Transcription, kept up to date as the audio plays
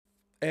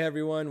Hey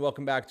everyone,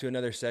 welcome back to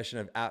another session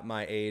of At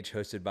My Age,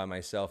 hosted by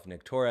myself,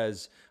 Nick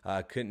Torres.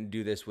 Couldn't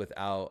do this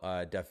without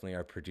definitely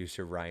our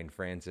producer, Ryan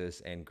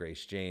Francis, and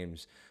Grace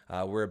James.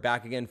 We're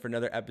back again for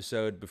another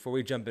episode. Before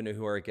we jump into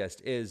who our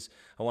guest is,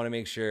 I want to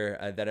make sure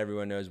that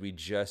everyone knows we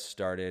just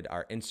started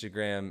our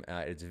Instagram.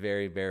 It's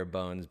very bare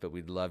bones, but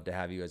we'd love to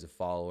have you as a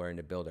follower and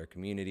to build our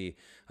community.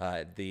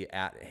 The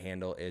 @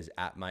 handle is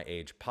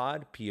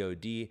 @myagepod,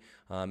 P-O-D.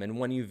 And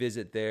when you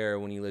visit there,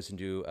 when you listen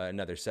to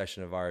another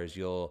session of ours,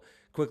 you'll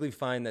quickly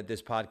find that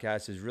this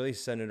podcast is really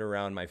centered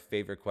around my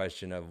favorite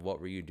question of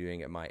what were you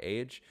doing at my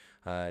age?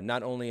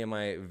 Not only am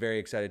I very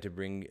excited to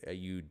bring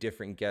you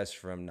different guests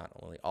from not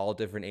only all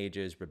different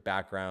ages, but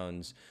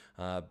backgrounds,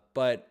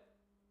 but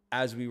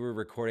as we were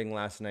recording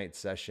last night's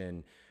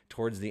session,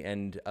 towards the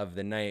end of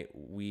the night,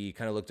 we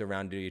kind of looked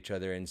around to each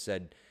other and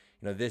said,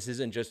 this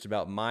isn't just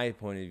about my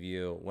point of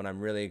view. What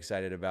I'm really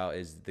excited about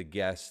is the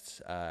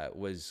guests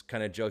was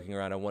kind of joking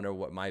around. I wonder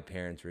what my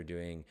parents were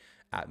doing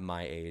at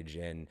my age.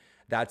 And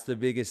that's the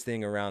biggest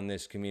thing around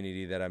this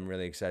community that I'm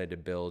really excited to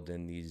build,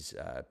 and these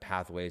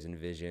pathways and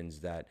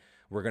visions that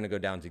we're going to go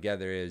down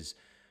together. Is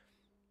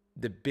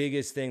the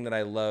biggest thing that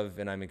I love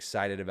and I'm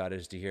excited about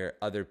is to hear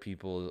other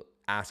people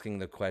asking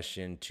the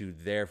question to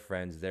their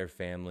friends, their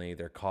family,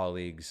 their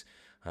colleagues,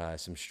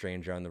 some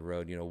stranger on the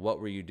road, what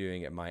were you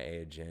doing at my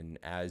age? And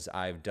as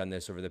I've done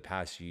this over the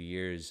past few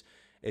years,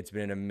 it's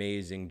been an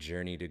amazing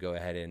journey to go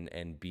ahead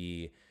and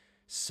be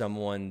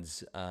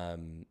someone's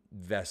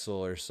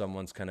vessel or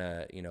someone's kind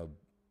of,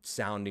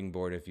 sounding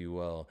board, if you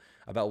will,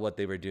 about what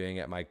they were doing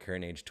at my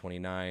current age,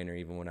 29, or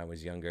even when I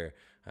was younger.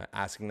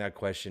 Asking that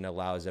question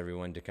allows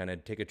everyone to kind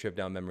of take a trip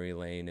down memory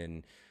lane,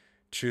 and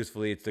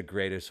truthfully, it's the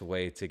greatest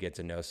way to get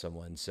to know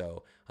someone.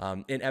 So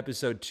in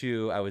episode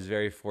 2, I was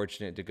very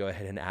fortunate to go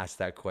ahead and ask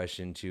that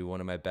question to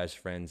one of my best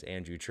friends,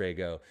 Andrew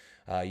Trego.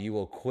 You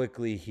will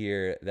quickly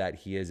hear that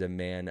he is a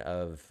man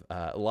of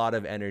a lot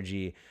of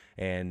energy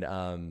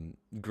and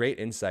great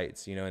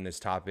insights, in this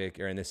topic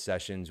or in this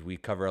sessions. We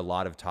cover a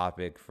lot of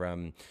topic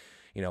from,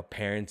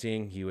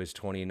 parenting. He was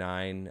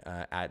 29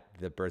 at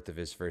the birth of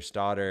his first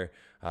daughter.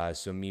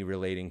 So me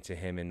relating to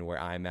him and where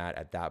I'm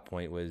at that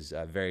point was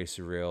very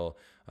surreal.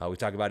 We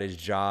talk about his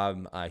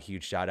job.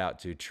 Huge shout out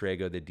to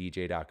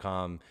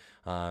TregoTheDJ.com.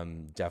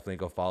 Definitely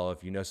go follow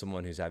if you know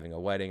someone who's having a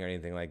wedding or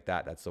anything like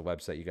that. That's the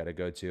website you got to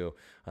go to.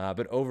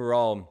 But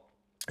overall,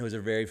 it was a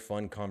very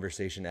fun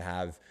conversation to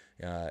have.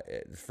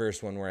 The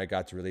first one where I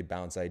got to really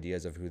bounce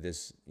ideas of who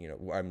this,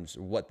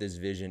 what this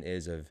vision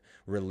is of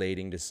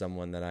relating to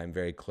someone that I'm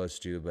very close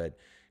to, but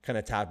kind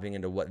of tapping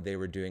into what they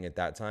were doing at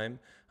that time.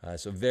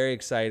 So very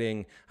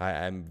exciting.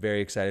 I'm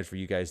very excited for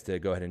you guys to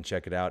go ahead and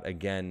check it out.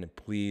 Again,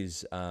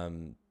 please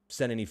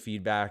send any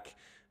feedback,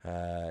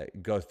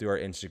 go through our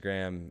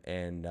Instagram,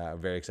 and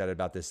very excited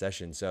about this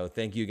session. So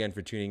thank you again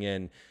for tuning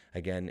in.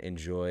 Again,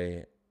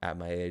 enjoy At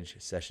My Age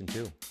session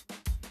 2.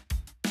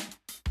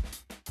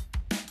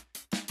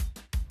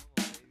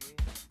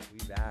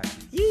 Back.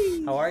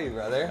 Yee. How are you,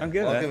 brother? I'm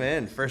good. Welcome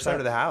in. First time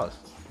to the house.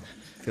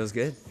 Feels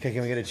good. Okay,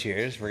 can we get a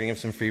cheers? We're gonna give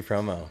some free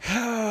promo.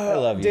 I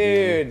love you,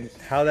 dude.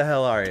 How the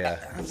hell are you?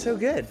 I'm so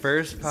good.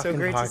 First fucking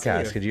great to see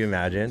podcast. you. Could you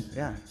imagine?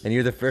 Yeah. And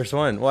you're the first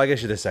one. Well, I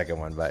guess you're the second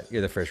one, but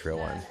you're the first real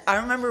one. I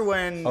remember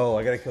when. Oh,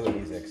 I gotta kill the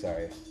music.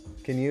 Sorry.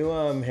 Can you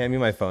hand me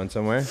my phone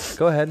somewhere?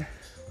 Go ahead.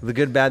 The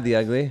good, bad, the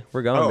ugly.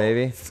 We're going,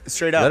 baby.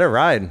 Straight up. Let it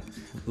ride.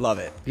 Love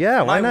it.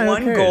 Yeah, why not? My Who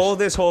one cares? goal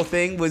this whole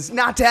thing was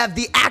not to have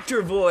the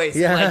actor voice.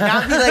 Yeah. Like,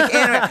 not be like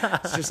anime.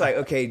 It's just like,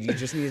 okay, you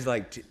just need to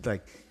like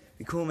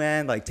be cool,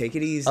 man. Like, take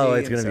it easy. Oh,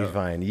 it's going to be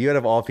fine. You out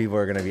of all people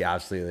are going to be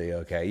absolutely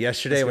okay.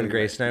 Yesterday when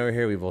Grace and I were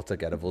here, we both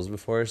took edibles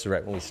before. So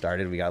right when we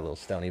started, we got a little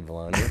stony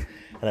baloney.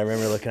 And I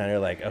remember looking at her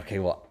like, okay,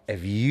 well,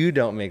 if you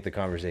don't make the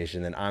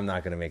conversation, then I'm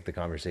not going to make the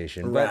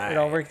conversation. But it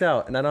all worked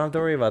out. And I don't have to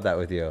worry about that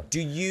with you. Do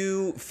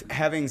you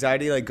have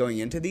anxiety like going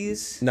into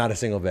these? Not a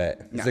single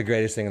bit. It's the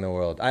greatest thing in the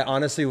world. I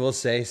honestly will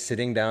say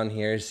sitting down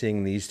here,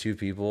 seeing these two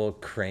people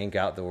crank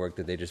out the work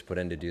that they just put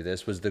in to do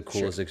this was the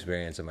coolest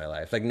experience of my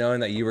life. Like knowing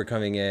that you were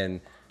coming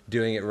in,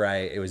 doing it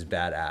right, it was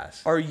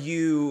badass. Are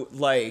you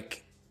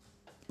like,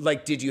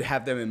 did you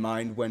have them in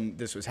mind when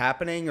this was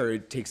happening, or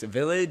it takes a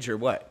village, or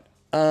what?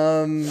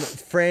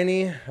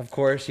 Franny, of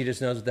course, he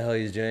just knows what the hell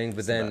he's doing.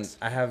 But then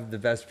I have the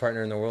best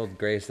partner in the world,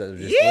 Grace, that would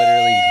just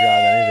literally drop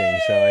anything.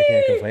 So I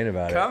can't complain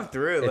about it. Come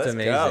through. It's Let's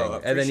amazing.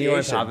 go. And then you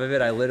on top of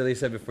it, I literally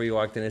said before you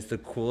walked in, it's the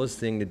coolest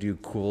thing to do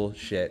cool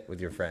shit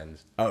with your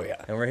friends. Oh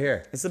yeah. And we're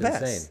here. It's the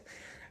best. Insane.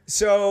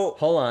 So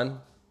hold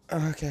on.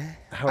 Okay.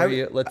 How are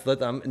you?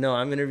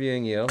 I'm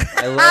interviewing you.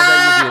 I love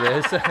that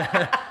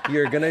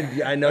you do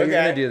this. I know you're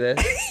gonna do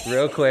this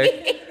real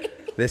quick.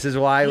 This is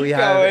why we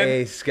have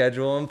a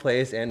schedule in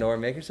place, and/or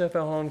make yourself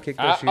at home, kick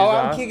those shoes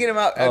off. I'm kicking them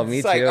out. Oh, it's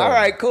me like, too. all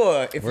right,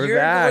 cool. If We're you're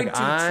back. going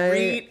to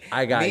treat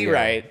I got me you.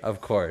 right.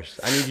 Of course.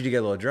 I need you to get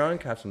a little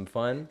drunk, have some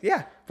fun.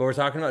 Yeah. But we're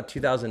talking about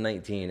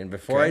 2019. And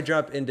before I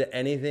jump into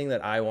anything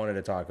that I wanted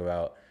to talk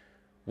about,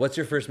 what's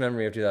your first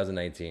memory of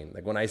 2019?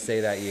 Like when I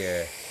say that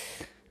year.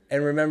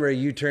 And remember,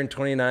 you turned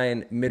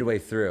 29 midway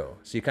through.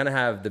 So you kind of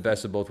have the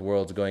best of both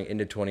worlds going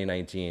into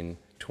 2019,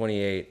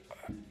 28.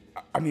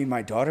 I mean,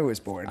 my daughter was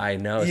born. I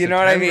know. You know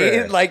what I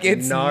September. mean? Like,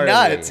 it's Gnarly.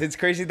 nuts. It's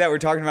crazy that we're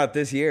talking about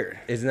this year.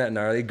 Isn't that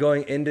gnarly?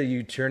 Going into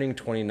you turning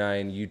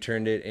 29, you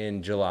turned it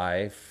in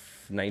July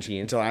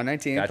 19th. July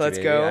 19th. Gotcha, Let's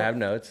baby. go. I have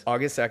notes.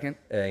 August 2nd.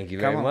 Thank you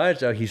Come very on.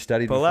 much. Oh, he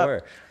studied Pull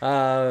before.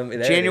 up. There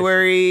it is.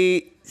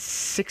 January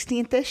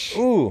 16th-ish?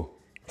 Ooh,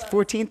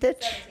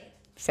 14th-ish?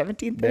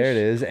 17th-ish? there it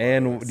is.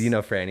 And do you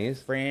know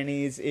Franny's?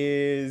 Franny's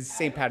is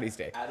St. Patty's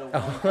Day. I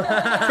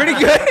Pretty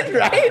good,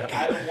 right?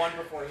 had one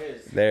before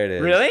his. There it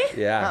is. Really?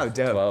 Yeah. Oh,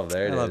 dope. 12.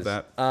 There it is. I love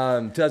that.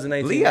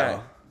 2019.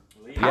 Leo.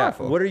 Yeah.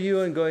 Powerful. What are you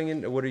and going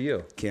in? What are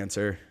you?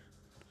 Cancer.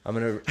 I'm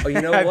gonna. Oh,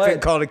 you know I've what? been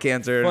called a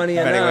cancer Funny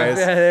in many enough, ways.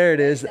 yeah, there it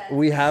is.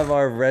 We have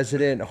our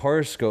resident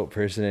horoscope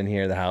person in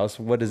here, in the house.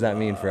 What does that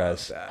mean for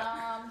us?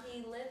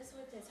 He lives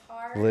with his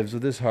heart. Lives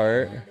with his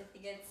heart. And if he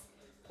gets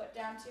put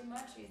down too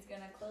much, he's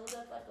gonna close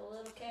up like a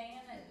little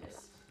can and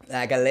just.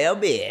 Like a little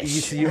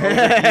bitch. You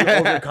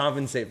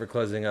overcompensate for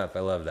closing up. I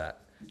love that.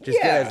 Just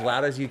Yeah. get as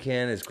loud as you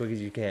can, as quick as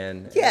you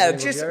can. Yeah, and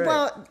it'll just be all right.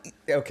 well,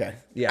 okay.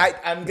 Yeah.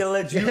 I'm gonna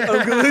let you.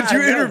 I'm gonna let you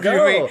No, interview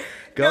go. me.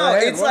 Go no,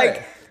 ahead, it's what?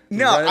 like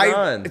no. Run it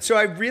on. So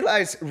I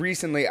realized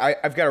recently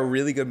I've got a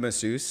really good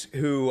masseuse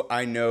who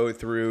I know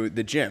through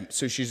the gym.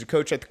 So she's a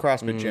coach at the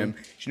CrossFit gym.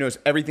 She knows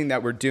everything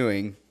that we're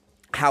doing,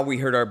 how we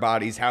hurt our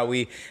bodies, how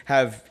we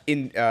have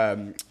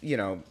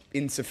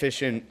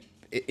insufficient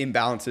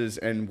imbalances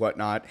and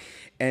whatnot.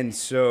 And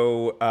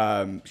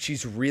so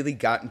she's really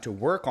gotten to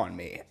work on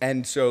me.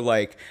 And so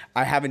like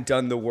I haven't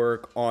done the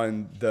work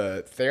on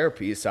the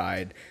therapy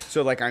side.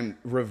 So like I'm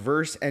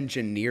reverse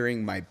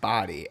engineering my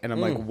body. And I'm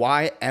like,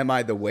 why am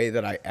I the way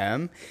that I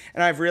am?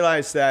 And I've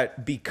realized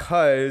that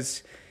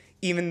because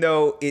even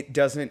though it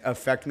doesn't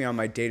affect me on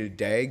my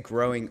day-to-day,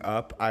 growing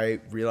up, I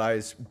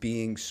realized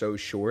being so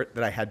short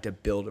that I had to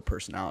build a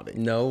personality.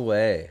 No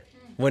way.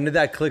 When did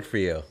that click for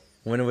you?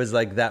 When it was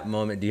like that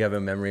moment? Do you have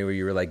a memory where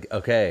you were like,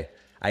 okay,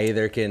 I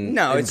either can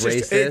No,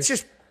 embrace it's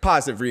just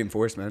positive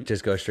reinforcement.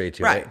 just go straight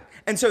to Right. it.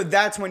 And so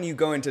that's when you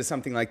go into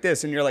something like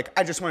this and you're like,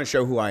 I just want to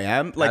show who I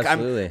am. Like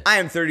Absolutely. I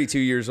am 32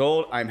 years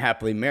old. I'm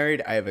happily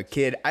married. I have a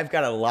kid. I've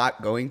got a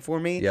lot going for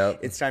me. Yep.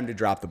 It's time to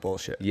drop the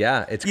bullshit.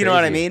 Yeah, it's You know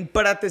what I crazy. mean?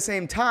 But at the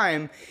same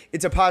time,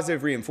 it's a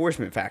positive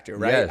reinforcement factor,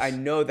 right? Yes. I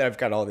know that I've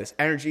got all this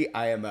energy.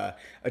 I am a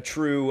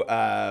true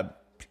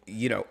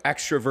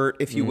extrovert,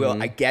 if you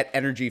will. I get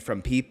energy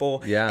from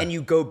people. Yeah. And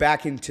you go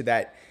back into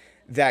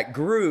that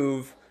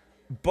groove.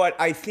 But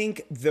I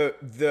think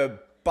the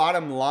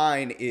bottom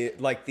line is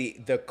like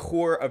the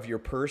core of your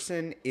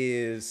person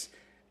is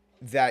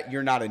that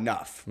you're not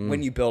enough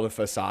when you build a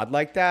facade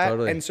like that.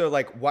 Totally. And so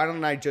like, why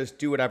don't I just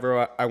do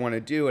whatever I want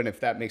to do? And if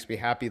that makes me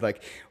happy,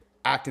 like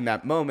act in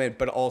that moment,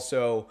 but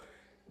also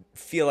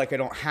feel like I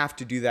don't have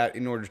to do that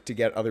in order to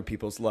get other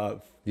people's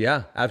love.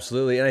 Yeah,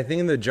 absolutely. And I think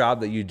in the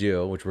job that you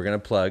do, which we're going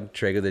to plug,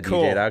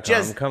 TregoTheDJ.com.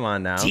 Just Come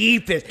on now.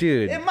 Deepest.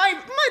 Dude. And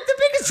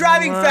the biggest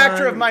driving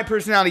factor of my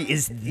personality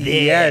is this.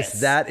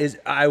 Yes, that is.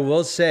 I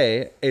will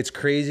say it's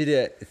crazy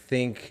to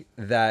think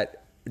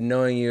that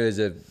knowing you as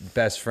a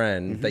best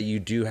friend, that you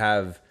do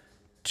have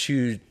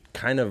two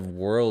kind of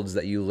worlds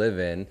that you live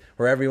in,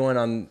 where everyone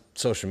on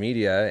social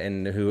media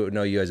and who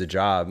know you as a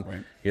job,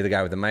 you're the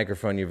guy with the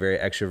microphone, you're very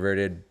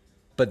extroverted,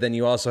 but then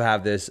you also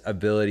have this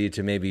ability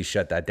to maybe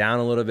shut that down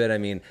a little bit. I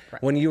mean,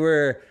 when you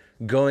were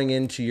going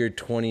into your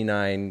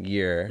 29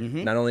 year,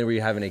 not only were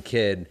you having a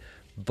kid,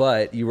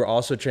 but you were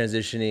also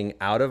transitioning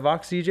out of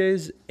Vox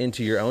DJs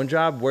into your own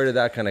job. Where did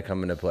that kind of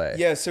come into play?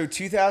 Yeah, so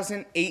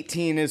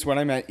 2018 is when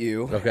I met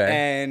you. Okay.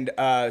 And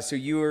so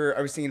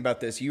I was thinking about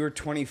this. You were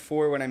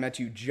 24 when I met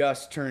you,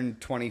 just turned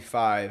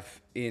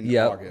 25 in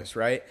August,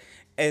 right?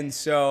 And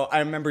so I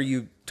remember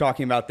you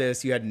talking about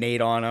this. You had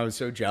Nate on. I was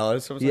so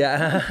jealous. I was like,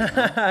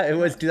 Yeah, it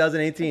was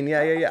 2018.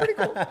 Yeah. pretty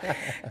cool.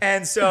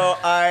 And so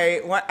I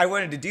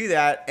wanted to do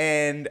that,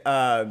 and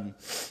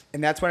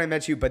that's when I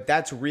met you. But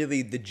that's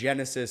really the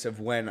genesis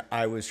of when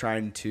I was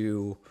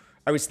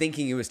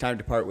thinking it was time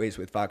to part ways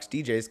with Vox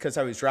DJs, because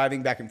I was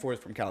driving back and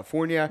forth from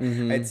California. I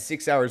had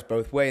 6 hours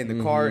both way in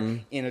the car.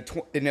 In a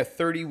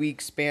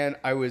 30-week span,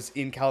 I was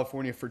in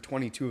California for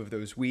 22 of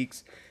those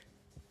weeks.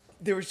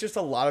 There was just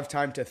a lot of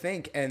time to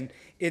think, and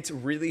it's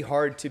really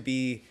hard to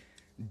be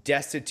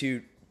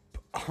destitute,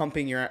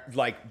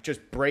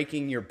 just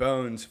breaking your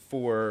bones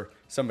for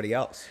somebody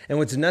else. And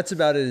what's nuts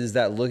about it is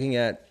that looking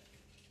at,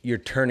 you're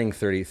turning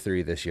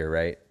 33 this year,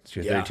 right? So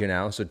you're 32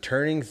 now. So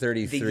turning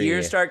 33. The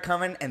years start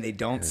coming, and they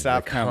don't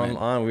stop coming. Come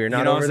on, we're not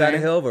You know over what that I'm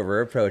saying? hill, but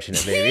we're approaching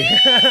it,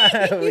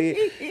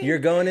 baby. You're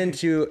going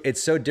into.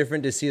 It's so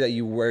different to see that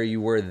where you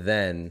were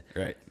then,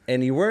 Right.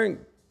 And you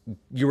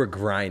were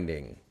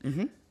grinding.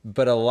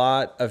 But a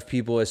lot of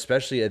people,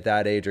 especially at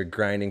that age, are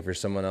grinding for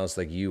someone else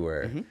like you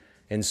were.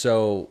 And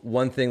so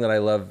one thing that I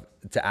love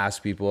to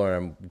ask people, or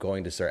I'm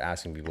going to start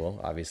asking people,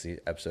 obviously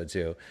episode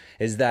 2,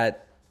 is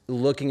that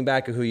looking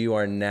back at who you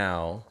are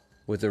now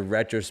with a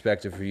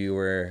retrospect of who you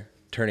were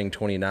turning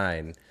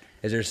 29,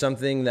 is there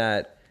something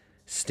that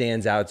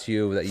stands out to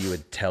you that you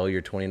would tell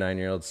your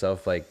 29-year-old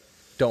self? Like,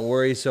 don't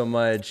worry so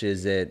much?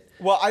 Is it?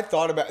 Well, I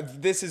thought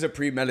about this is a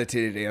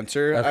premeditated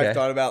answer. Okay. I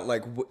thought about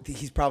like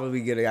he's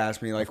probably going to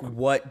ask me like,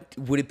 what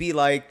would it be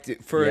like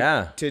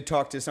to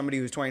talk to somebody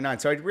who's 29?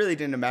 So I really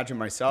didn't imagine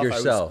myself.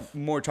 I was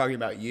more talking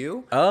about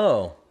you.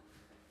 Oh.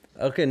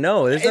 Okay,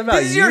 no, this is about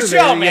this is you, your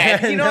show, baby.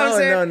 man. You know what I'm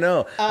saying?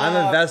 No.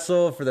 I'm a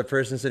vessel for the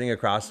person sitting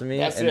across from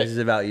me, and this is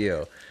about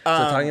you. So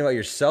talking about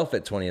yourself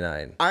at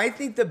 29. I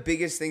think the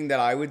biggest thing that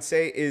I would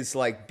say is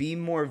like be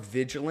more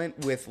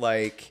vigilant with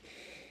like,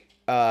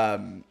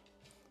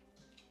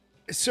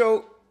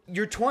 so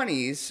your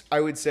 20s, I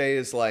would say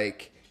is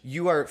like,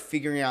 you are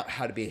figuring out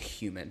how to be a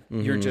human.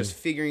 You're just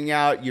figuring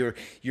out,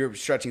 you're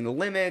stretching the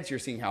limits. You're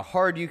seeing how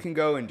hard you can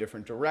go in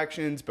different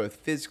directions, both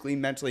physically,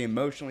 mentally,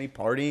 emotionally,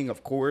 partying,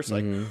 of course,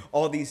 like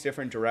all these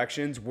different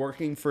directions,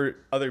 working for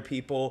other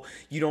people.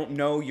 You don't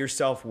know your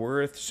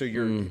self-worth, so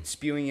you're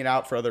spewing it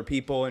out for other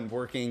people and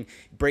breaking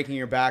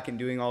your back and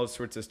doing all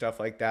sorts of stuff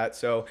like that.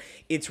 So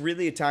it's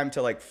really a time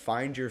to like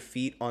find your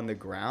feet on the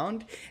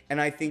ground.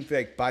 And I think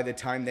like by the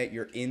time that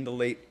you're in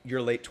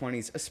your late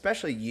 20s,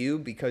 especially you,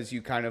 because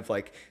you kind of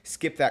like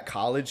skip that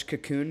college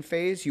cocoon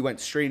phase, you went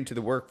straight into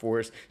the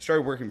workforce,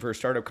 started working for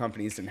startup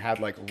companies and had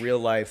like real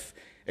life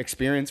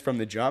experience from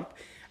the jump.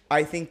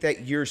 I think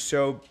that you're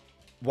so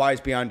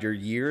wise beyond your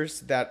years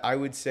that I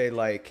would say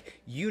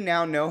like you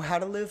now know how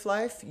to live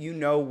life. You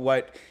know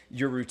what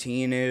your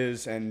routine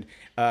is and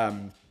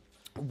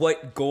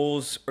what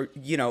goals are,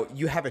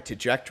 you have a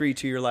trajectory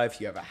to your life.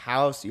 You have a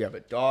house, you have a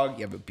dog,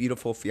 you have a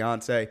beautiful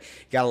fiance, you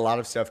got a lot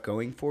of stuff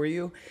going for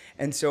you.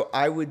 And so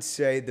I would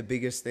say the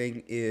biggest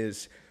thing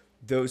is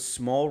those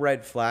small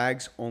red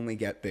flags only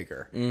get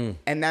bigger.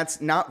 And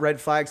that's not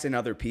red flags in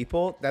other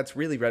people. That's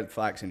really red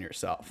flags in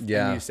yourself.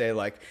 Yeah. And you say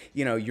like,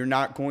 you're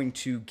not going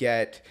to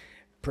get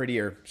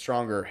prettier,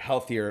 stronger,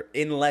 healthier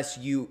unless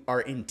you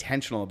are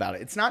intentional about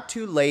it. It's not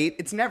too late.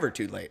 It's never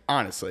too late,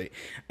 honestly.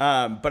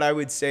 But I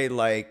would say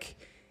like,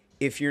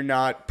 if you're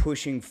not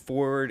pushing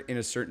forward in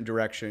a certain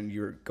direction,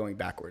 you're going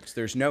backwards.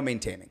 There's no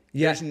maintaining.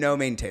 Yeah. There's no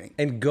maintaining.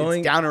 And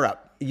it's down or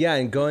up. Yeah,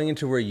 and going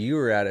into where you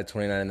were at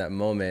 29 in that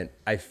moment,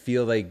 I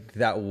feel like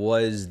that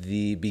was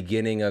the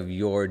beginning of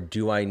your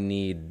do I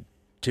need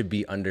to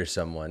be under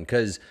someone?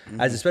 Because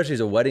especially as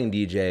a wedding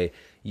DJ,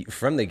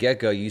 from the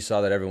get-go, you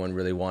saw that everyone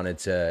really wanted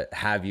to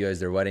have you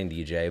as their wedding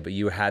DJ, but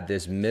you had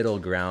this middle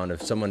ground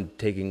of someone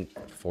taking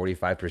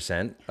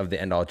 45% of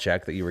the end-all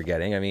check that you were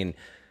getting. I mean,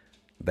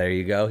 there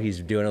you go.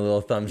 He's doing a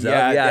little thumbs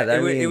up. Yeah,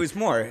 it was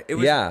more. It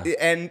was,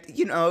 and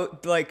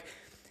like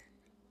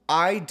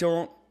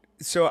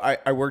So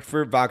I worked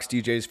for Vox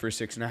DJs for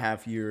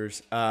 6.5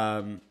 years.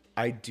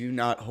 I do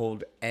not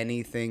hold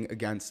anything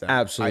against them.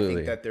 Absolutely. I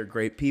think that they're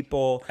great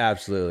people.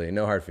 Absolutely.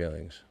 No hard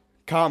feelings.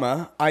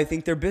 I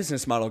think their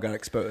business model got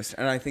exposed.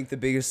 And I think the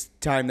biggest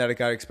time that it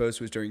got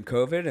exposed was during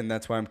COVID. And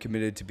that's why I'm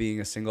committed to being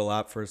a single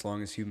app for as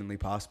long as humanly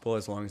possible,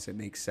 as long as it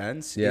makes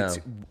sense. Yeah.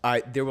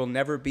 There will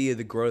never be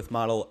the growth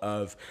model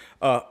of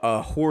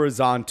a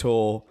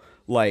horizontal,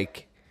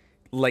 like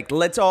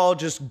let's all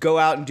just go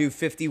out and do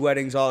 50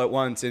 weddings all at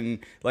once and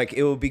like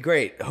it will be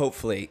great,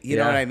 hopefully. You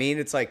know what I mean?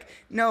 It's like,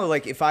 no,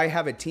 like if I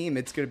have a team,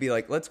 it's going to be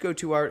like, let's go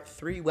to our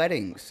 3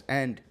 weddings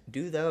and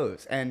do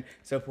those and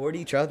support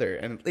each other.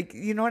 And like,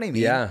 you know what I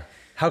mean? Yeah.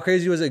 How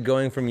crazy was it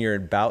going from you're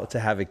about to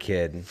have a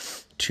kid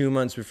 2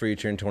 months before you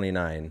turn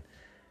 29,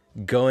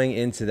 going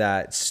into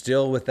that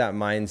still with that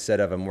mindset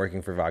of I'm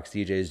working for Vox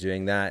DJs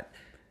doing that?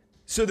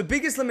 So the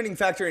biggest limiting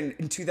factor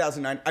in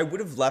 2009, I would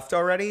have left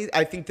already.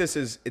 I think this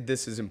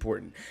is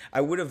important.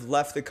 I would have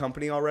left the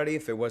company already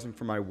if it wasn't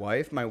for my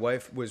wife. My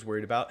wife was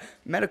worried about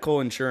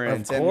medical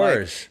insurance. Of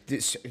course.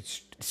 And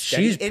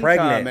she's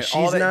pregnant.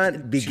 She's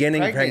not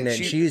beginning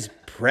pregnant. She's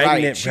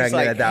pregnant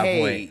at that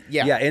point.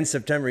 Yeah. In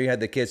September, you had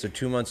the kid, so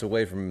 2 months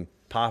away from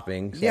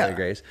popping. Sorry,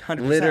 Grace.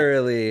 100%.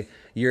 Literally,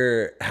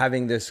 you're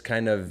having this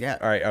kind of, all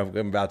right,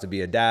 I'm about to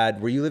be a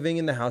dad. Were you living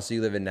in the house that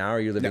you live in now, or are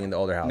you living in the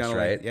older house,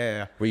 right?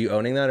 Yeah. Were you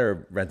owning that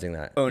or renting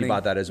that? Owning. You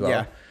bought that as well?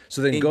 Yeah.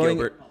 So then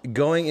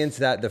going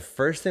into that, the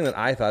first thing that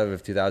I thought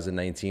of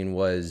 2019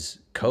 was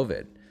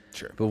COVID.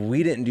 Sure. But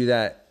we didn't do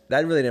that.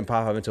 That really didn't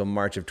pop up until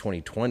March of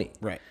 2020.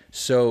 Right.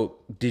 So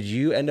did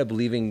you end up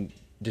leaving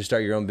to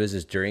start your own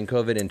business during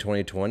COVID in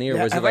 2020? Or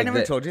was it have like I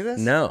never told you this?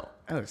 No.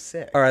 Oh,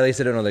 sick. Or at least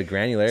I don't know the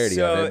granularity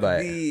of it, but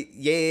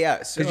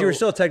because you were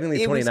still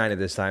technically 29 at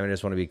this time. I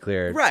just want to be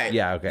clear. Right.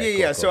 Yeah. Okay.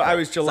 Yeah. Cool, So cool. I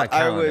was It's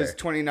I was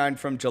 29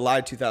 from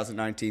July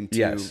 2019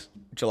 to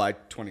July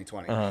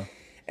 2020.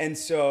 And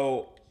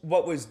so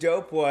what was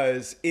dope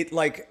was it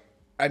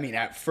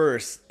at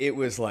first it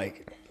was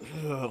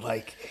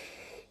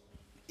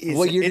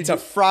it's a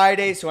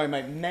Friday, so I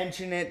might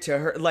mention it to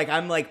her. Like,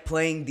 I'm like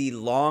playing the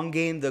long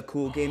game, the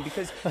cool game,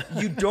 because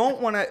you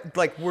don't want to,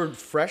 like, we're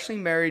freshly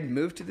married,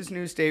 moved to this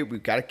new state.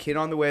 We've got a kid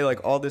on the way,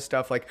 like all this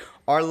stuff. Like,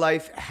 our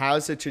life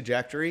has a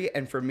trajectory.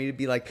 And for me to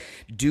be like,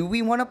 do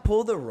we want to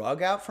pull the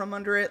rug out from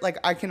under it? Like,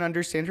 I can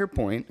understand her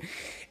point.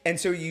 And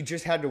so you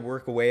just had to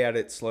work away at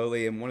it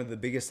slowly. And one of the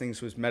biggest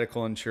things was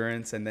medical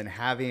insurance, and then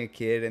having a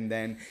kid, and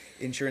then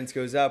insurance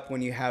goes up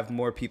when you have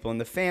more people in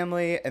the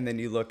family. And then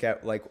you look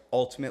at like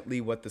ultimately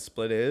what what the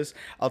split is.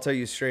 I'll tell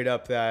you straight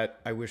up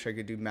that I wish I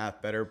could do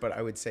math better, but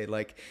I would say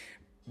like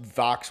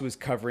Vox was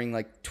covering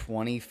like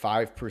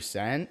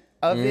 25%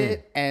 of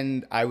it,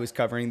 and I was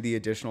covering the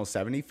additional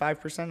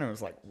 75%. I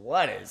was like,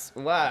 what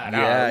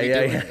are we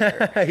doing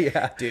here?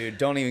 Yeah. Dude,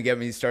 don't even get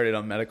me started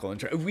on medical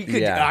insurance. We could,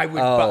 Yeah.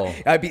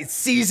 I'd be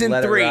season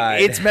Let it 3.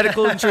 ride. It's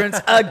medical insurance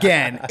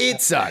again.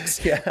 It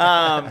sucks.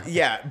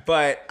 Yeah.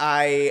 But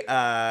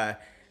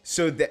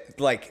so that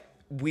like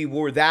we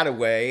wore that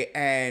away,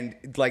 and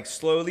like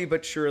slowly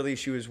but surely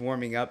she was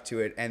warming up to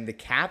it. And the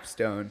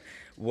capstone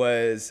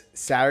was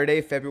Saturday,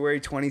 February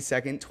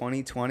 22nd,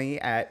 2020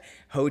 at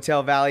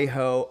Hotel Valley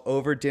Ho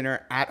over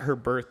dinner at her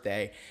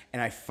birthday.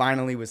 And I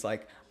finally was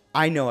like,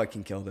 I know I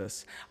can kill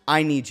this.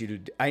 I need you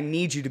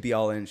to be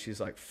all in.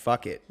 She's like,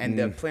 fuck it. And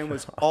the plan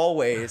was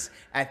always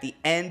at the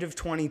end of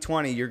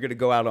 2020, you're going to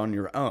go out on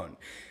your own.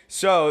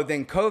 So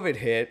then COVID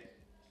hit.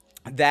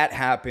 That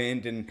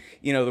happened, and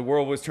the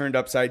world was turned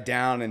upside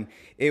down, and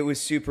it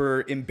was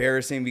super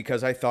embarrassing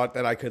because I thought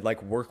that I could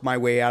like work my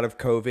way out of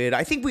COVID.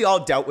 I think we all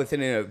dealt with it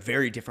in a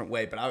very different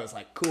way, but I was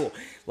like, cool,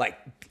 like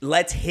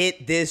let's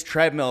hit this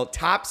treadmill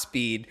top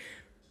speed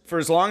for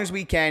as long as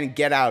we can and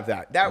get out of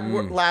that. That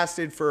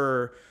lasted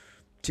for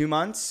 2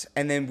 months,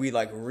 and then we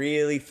like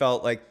really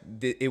felt like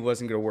it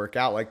wasn't going to work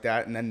out like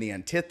that, and then the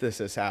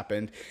antithesis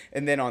happened.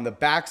 And then on the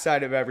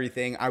backside of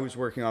everything, I was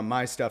working on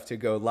my stuff to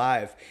go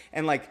live,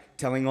 and like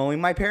telling only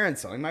my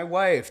parents, telling my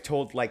wife,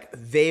 told like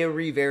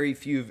very, very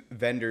few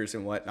vendors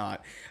and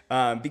whatnot,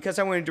 because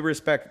I wanted to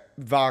respect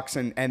Vox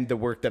and the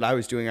work that I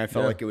was doing. I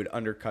felt like it would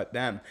undercut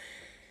them.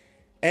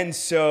 And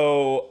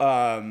so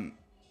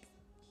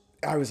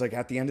I was like,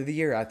 at the end of the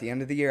year.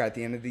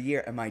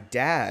 And my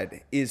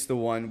dad is the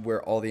one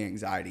where all the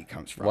anxiety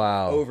comes from.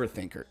 Wow.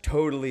 Overthinker.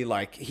 Totally,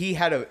 like, he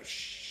had a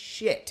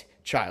shit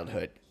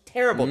childhood.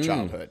 Terrible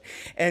childhood.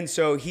 And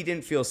so he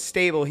didn't feel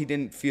stable. He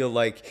didn't feel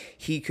like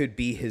he could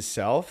be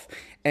himself.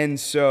 And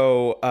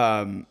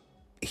so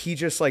he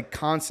just like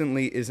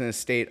constantly is in a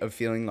state of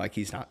feeling like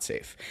he's not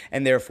safe.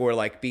 And therefore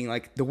like being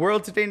like, the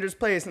world's a dangerous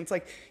place. And it's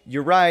like,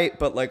 you're right.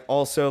 But like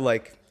also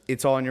like,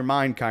 it's all in your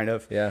mind kind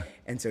of. Yeah.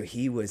 And so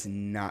he was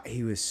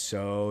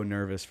so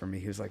nervous for me.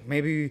 He was like,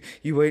 maybe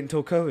you wait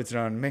until COVID's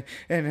done.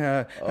 And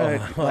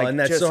and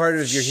that's so hard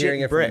as you're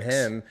hearing it bricks. from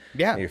him.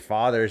 Yeah. Your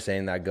father's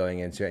saying that going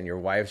into it, and your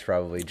wife's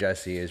probably,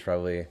 Jessie is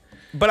probably.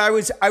 But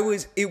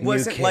it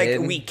wasn't like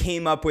we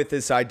came up with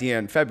this idea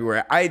in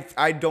February.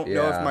 I don't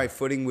know if my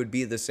footing would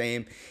be the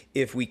same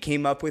if we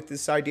came up with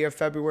this idea of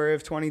February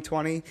of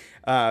 2020,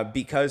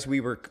 because we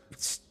were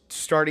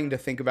starting to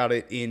think about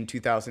it in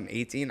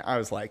 2018. I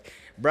was like,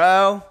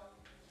 bro,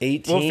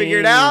 18. We'll figure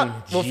it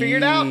out. We'll figure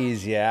it out.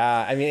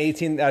 Yeah. I mean,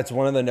 18, that's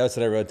one of the notes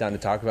that I wrote down to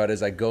talk about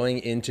is like going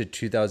into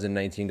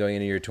 2019, going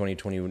into your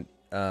 2020,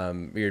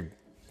 your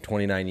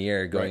 29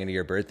 year, going into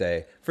your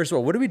birthday. First of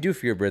all, what did we do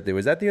for your birthday?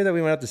 Was that the year that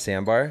we went out to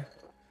Sandbar?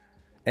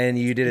 And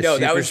you did a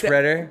super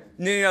spreader?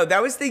 No,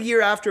 that was the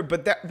year after,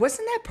 but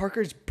wasn't that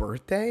Parker's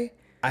birthday?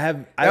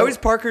 That was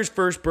Parker's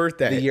first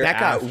birthday. The year that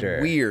got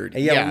after. weird.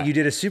 Yeah, you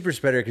did a super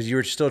spreader because you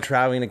were still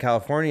traveling to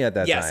California at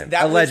that time.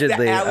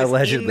 Allegedly.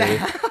 Allegedly. In the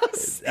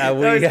house. I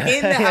was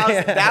in the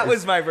house. That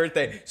was my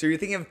birthday. So you're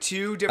thinking of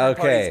two different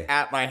parties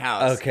at my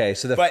house. Okay,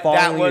 so the but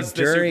following that was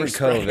year during the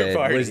super COVID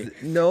party. was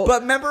no.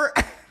 But remember.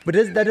 But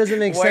that doesn't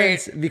make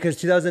sense because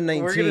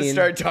 2019. We're gonna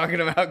start talking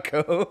about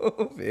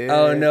COVID.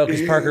 Oh no,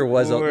 because Parker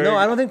was no.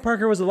 I don't think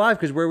Parker was alive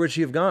because where would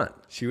she have gone?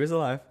 She was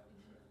alive.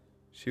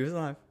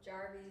 Jarvis.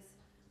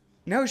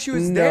 No, she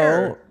was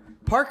there.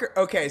 Parker.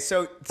 Okay,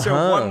 so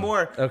one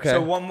more. Okay.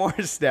 So one more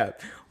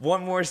step.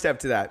 One more step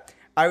to that.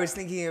 I was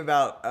thinking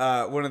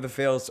about one of the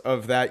fails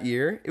of that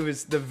year. It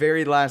was the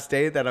very last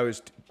day that I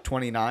was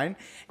 29,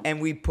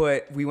 and we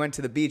went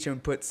to the beach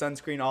and put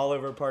sunscreen all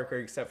over Parker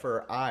except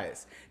for her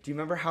eyes. Do you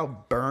remember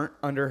how burnt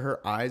under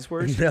her eyes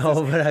were?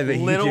 No, but I bet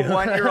you little do.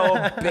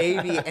 1-year-old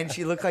baby, and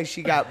she looked like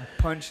she got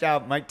punched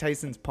out. Mike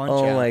Tyson's punch out.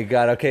 Oh my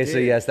god. Okay, so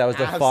yes, that was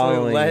the Absolute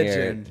following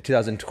legend. year.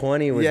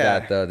 2020 was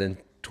that though. Then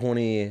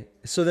 20.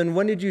 So then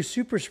when did you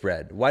super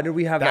spread? Why did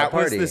we have that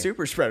party? That was the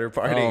super spreader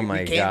party. Oh my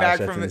we came gosh, back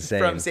that's from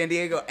insane. San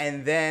Diego,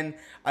 and then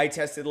I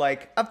tested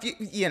like a few,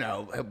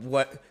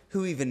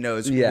 who even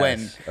knows Yes, when.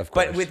 of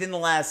course. But within the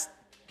last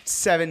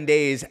 7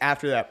 days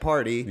after that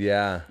party,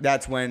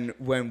 that's when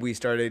we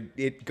started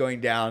it going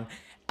down.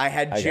 I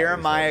had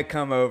Jeremiah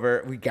come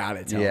over. We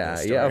gotta tell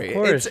this story. Yeah, of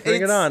course.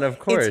 Bring it on, of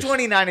course. It's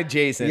 29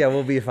 adjacent. Yeah,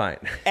 we'll be fine.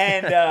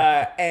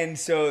 And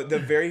so the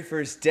very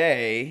first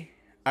day,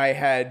 I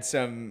had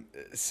some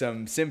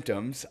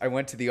symptoms. I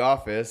went to the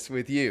office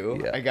with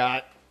you. Yeah. I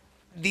got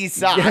these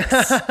socks.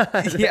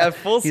 Yeah,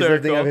 full He's circle.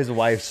 lifting up his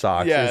wife's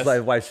socks. Yes.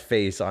 His wife's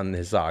face on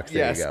his socks.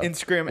 There you go.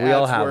 Instagram we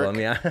all ads have work.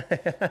 them,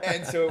 yeah.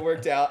 And so it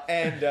worked out.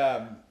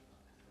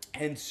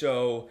 And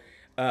so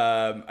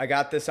I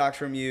got the socks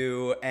from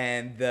you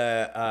and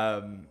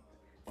the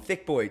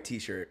Thick Boy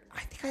T-shirt.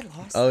 I think I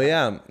lost. Oh that.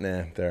 yeah,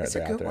 nah, they're It's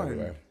a out good there one.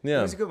 everywhere. It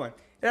Yeah, was a good one.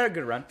 It had a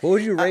good run. What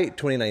would you rate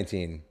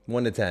 2019?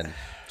 1 to 10,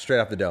 straight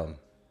off the dome.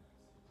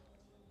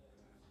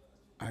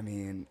 I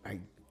mean,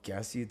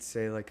 guess you'd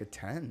say like a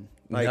 10.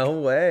 Like, No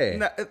way.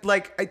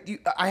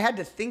 I had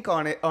to think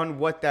on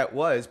what that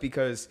was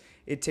because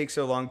it takes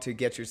so long to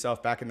get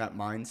yourself back in that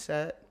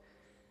mindset.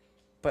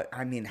 But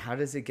I mean, how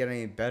does it get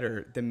any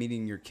better than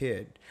meeting your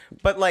kid?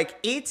 But like,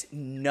 it's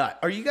nut.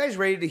 Are you guys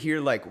ready to hear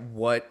like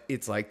what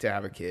it's like to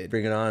have a kid?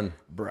 Bring it on.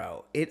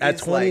 Bro, it At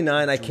is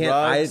 29, like I can't-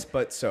 drugs,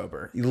 but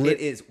sober. It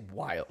is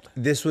wild.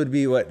 This would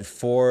be what,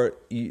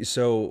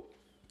 so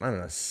I don't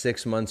know,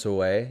 6 months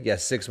away. Yeah,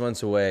 6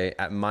 months away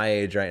at my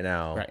age right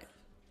now. Right.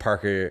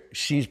 Parker,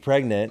 she's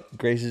pregnant.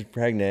 Grace is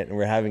pregnant, and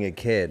we're having a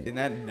kid. Isn't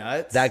that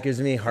nuts? That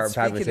gives me heart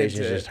Speaking palpitations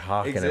into just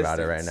talking about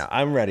it right existence. now.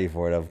 I'm ready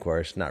for it, of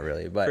course. Not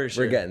really, but For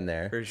sure. we're getting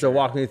there. For So sure.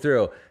 walk me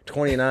through.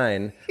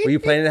 29. Were you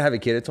planning to have a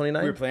kid at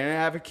 29? We were planning to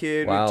have a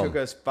kid. Wow. It took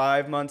us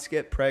 5 months to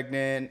get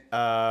pregnant.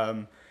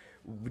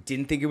 We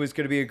didn't think it was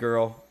going to be a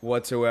girl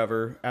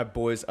whatsoever. I have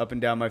boys up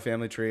and down my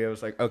family tree. I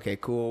was like, okay,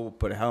 cool. We'll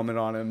put a helmet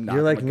on him. knock You're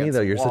him like me, against though.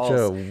 the You're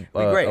walls. such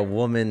Be great. a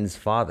woman's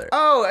father.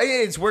 Oh,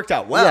 it's worked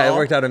out well. Yeah, it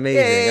worked out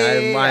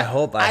amazing. I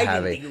hope I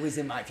have didn't it. think it was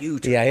in my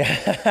future.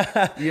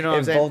 Yeah. You know what I'm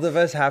if saying? both of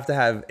us have to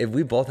have, if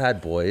we both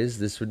had boys,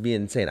 this would be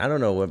insane. I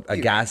don't know what a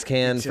gas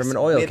can Just from an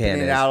oil whipping can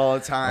it is. out all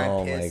the time.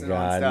 Oh my pissing on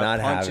God, stuff, not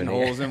punching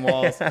having it. holes in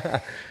walls.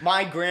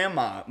 My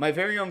grandma, my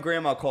very own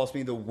grandma, calls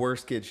me the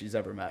worst kid she's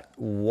ever met.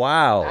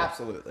 Wow.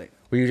 Absolutely.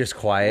 Were you just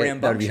quiet? That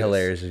would be Rambunctious.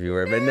 hilarious if you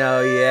were. But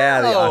no,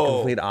 yeah, the No.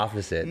 complete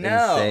opposite.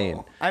 No,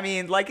 Insane. I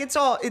mean, like it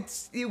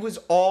was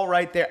all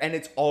right there, and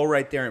it's all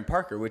right there in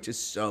Parker, which is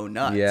so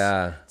nuts.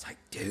 Yeah. it's like,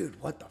 dude,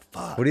 what the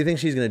fuck? What do you think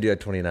she's gonna do at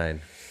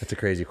 29? That's a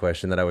crazy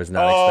question that I was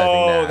not expecting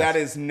to Oh, ask. that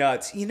is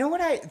nuts. You know what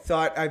I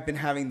thought I've been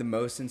having the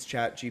most since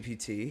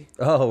ChatGPT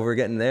Oh, we're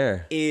getting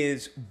there.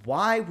 is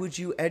why would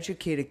you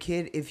educate a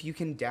kid if you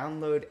can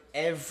download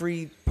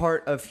every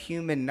part of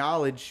human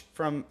knowledge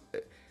from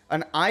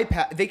an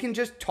iPad? They can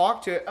just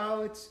talk to it.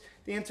 Oh, it's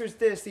the answer is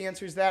this, the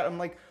answer is that. I'm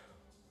like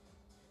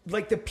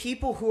the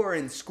people who are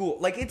in school,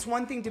 like it's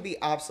one thing to be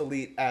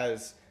obsolete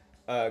as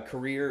a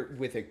career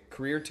with a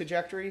career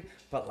trajectory,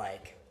 but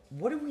like,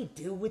 what do we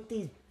do with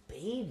these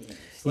babies?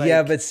 Like,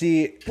 yeah, but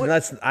see,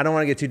 I don't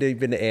want to get too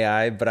deep into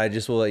AI, but I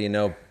just will let you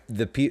know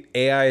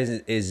AI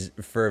is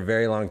for a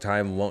very long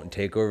time won't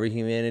take over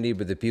humanity,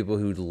 but the people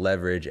who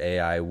leverage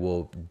AI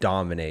will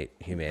dominate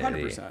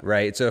humanity, 100%.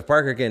 right? So if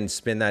Parker can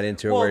spin that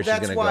into where she's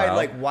that's gonna why, go out,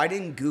 like, why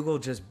didn't Google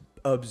just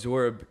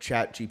absorb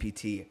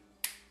ChatGPT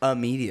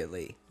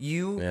immediately?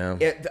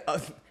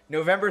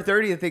 November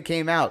 30th it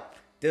came out.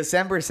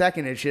 December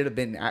 2nd it should have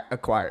been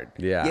acquired.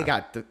 Yeah. You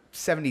got the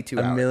 72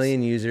 a hours.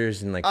 million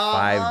users in like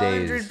 5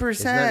 days. 100%.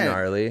 Isn't that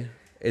gnarly?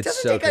 It's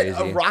Doesn't so take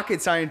crazy. a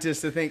rocket scientist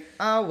to think,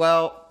 oh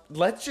well,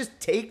 let's just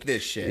take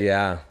this shit.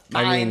 Yeah.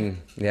 I Mine.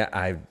 mean, yeah,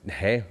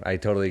 I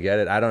totally get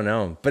it. I don't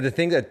know. But the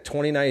thing that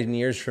 29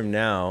 years from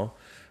now,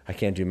 I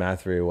can't do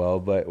math very well,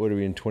 but what are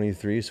we in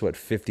 23? So what,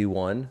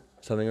 51?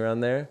 Something around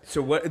there? So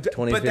what? But that's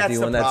the 2051,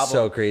 problem. that's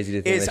so crazy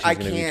to think is that I she's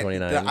going to be can't.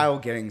 29. I will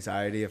get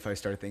anxiety if I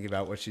start thinking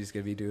about what she's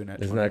gonna be doing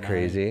at. Isn't that 29.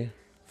 crazy?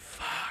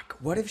 Fuck.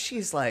 What if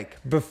she's like?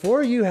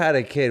 Before you had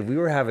a kid, we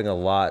were having a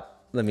lot.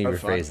 Let me Of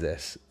rephrase fun.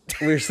 this.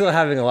 We were still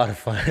having a lot of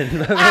fun.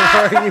 But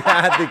before you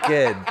had the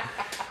kid,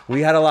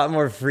 we had a lot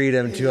more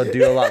freedom to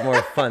do a lot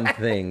more fun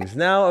things.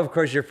 Now, of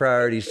course, your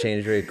priorities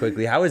change very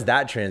quickly. How was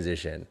that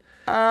transition?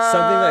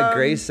 Something that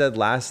Grace said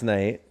last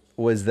night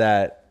was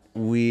that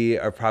we're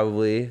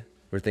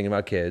thinking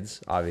about kids,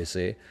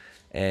 obviously.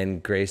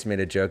 And Grace made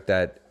a joke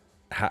that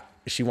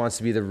she wants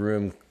to be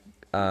the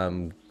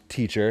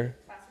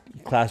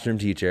classroom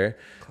teacher,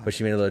 but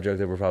she made a little joke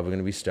that we're probably going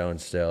to be stoned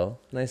still.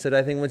 And I said,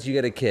 I think once you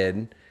get a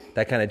kid,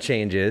 that kind of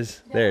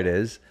changes. There it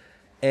is.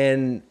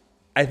 And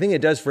I think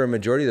it does for a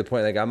majority of the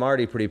point. Like, I'm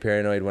already pretty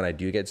paranoid when I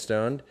do get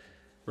stoned.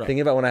 Right.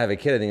 Thinking about when I have a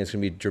kid, I think it's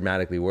going to be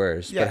dramatically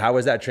worse. Yeah. But how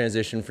was that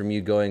transition from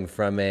you going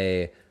from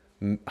a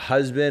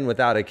husband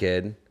without a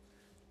kid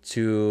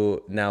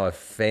to now a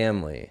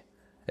family,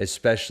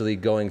 especially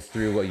going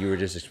through what you were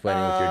just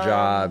explaining with your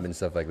job and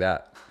stuff like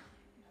that?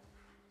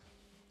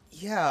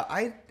 Yeah,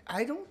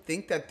 I don't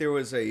think that there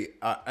was an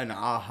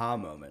aha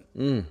moment.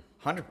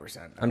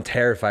 100%. I'm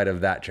terrified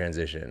of that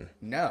transition.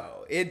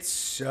 No, it's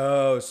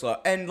so slow.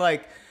 And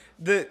like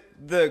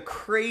the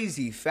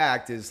crazy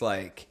fact is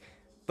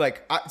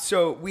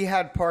so we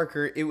had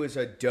Parker. It was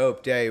a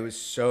dope day. It was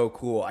so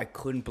cool. I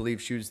couldn't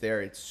believe she was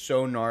there. It's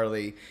so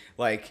gnarly.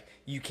 Like,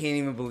 you can't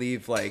even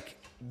believe like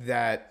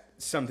that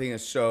something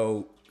is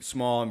so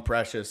small and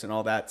precious and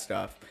all that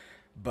stuff.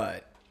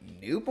 But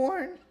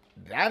newborn,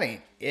 that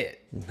ain't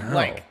it. No.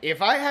 Like,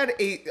 if I had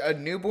a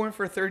newborn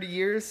for 30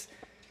 years,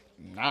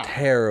 nah.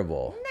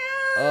 Terrible.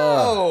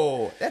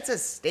 No, that's a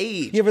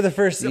stage. Yeah, but the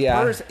first, It's a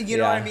yeah. person, you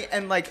know what I yeah. mean?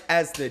 And like,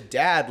 as the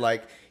dad,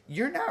 like,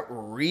 you're not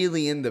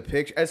really in the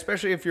picture,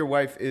 especially if your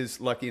wife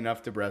is lucky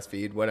enough to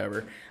breastfeed,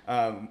 whatever,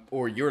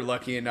 or you're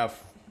lucky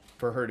enough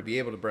for her to be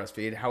able to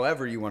breastfeed,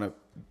 however you want to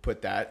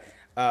put that.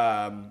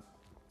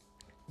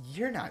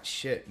 You're not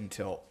shit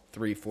until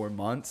 3-4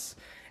 months.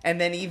 And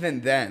then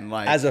even then,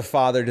 like, As a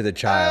father to the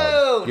child,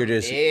 oh, you're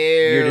just ew,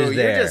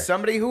 there. You're just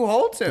somebody who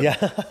holds him. Yeah.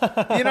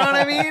 You know what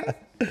I mean?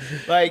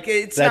 Like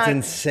it's That's not,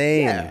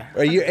 insane. Yeah,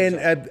 Are you?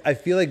 And I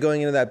feel like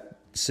going into that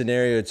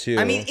scenario too.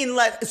 I mean,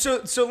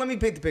 so let me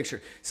paint the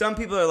picture. Some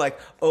people are like,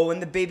 oh, when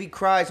the baby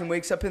cries and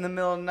wakes up in the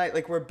middle of the night,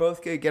 like we're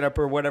both gonna get up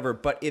or whatever.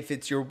 But if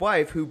it's your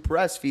wife who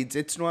breastfeeds,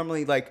 it's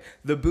normally like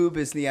the boob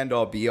is the end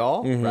all be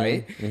all,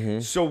 right?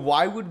 So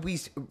why would we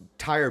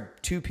tire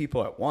two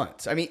people at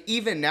once? I mean,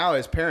 even now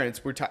as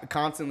parents, we're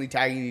constantly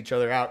tagging each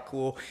other out.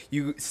 Cool,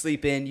 you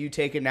sleep in, you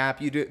take a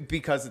nap, you do,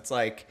 because it's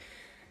like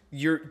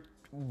you're.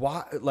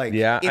 Why, like,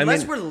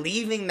 unless we're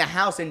leaving the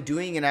house and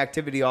doing an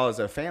activity all as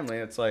a family,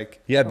 it's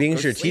like, being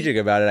strategic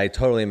about it, I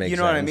totally make sense. You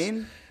know what I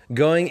mean?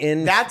 Going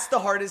in. That's the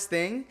hardest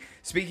thing.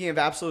 Speaking of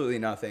absolutely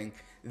nothing,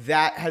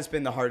 that has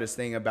been the hardest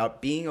thing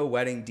about being a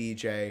wedding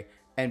DJ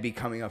and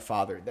becoming a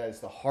father. That is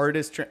the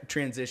hardest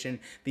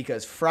transition,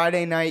 because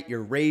Friday night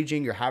you're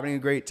raging, you're having a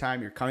great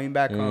time, you're coming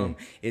back home.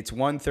 It's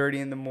 1:30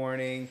 in the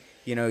morning.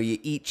 You know, you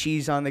eat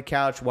cheese on the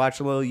couch, watch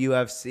a little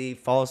UFC,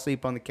 fall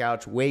asleep on the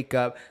couch, wake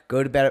up,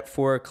 go to bed at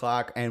 4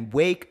 o'clock, and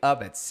wake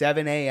up at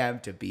 7 a.m.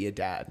 to be a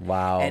dad.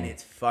 Wow. And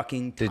it's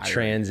fucking tiring. The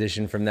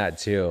transition from that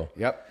too.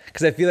 Yep.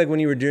 Because I feel like when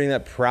you were doing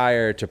that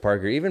prior to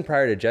Parker, even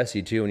prior to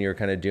Jesse too, when you were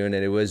kind of doing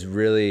it, it was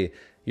really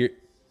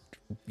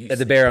at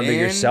the bare minimum,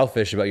 you're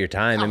selfish about your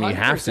time. I mean, you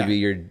have to be.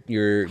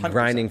 You're 100%.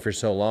 grinding for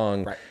so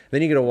long. Right.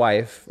 Then you get a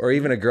wife or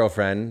even a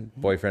girlfriend,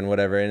 boyfriend,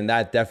 whatever, and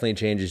that definitely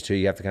changes too.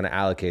 You have to kind of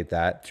allocate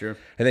that. Sure.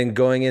 And then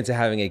going into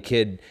having a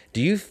kid, do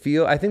you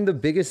feel? I think the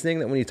biggest thing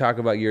that when you talk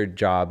about your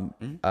job,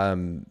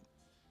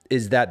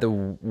 is that the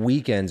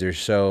weekends are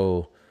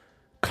so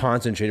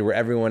concentrated, where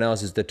everyone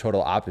else is the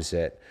total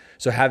opposite.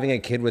 So having a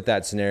kid with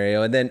that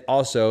scenario, and then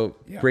also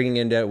bringing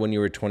into when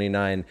you were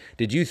 29,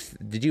 did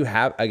you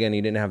have, again,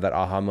 you didn't have that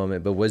aha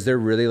moment, but was there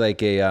really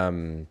like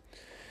a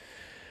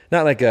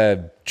not like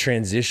a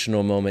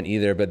transitional moment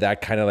either, but that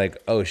kind of like,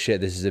 oh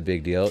shit, this is a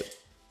big deal,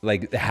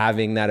 like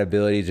having that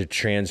ability to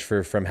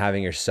transfer from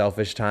having your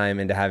selfish time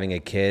into having a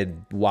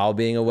kid while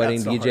being a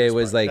wedding DJ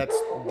was like, that's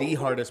the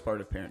hardest part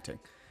of parenting,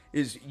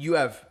 is you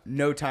have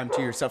no time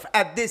to yourself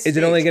at this is stage.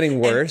 it only getting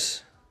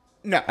worse?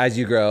 No. As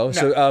you grow? No.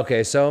 So,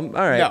 okay. So, all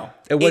right. No.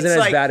 It wasn't It's as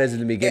like, bad as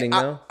in the beginning,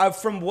 though?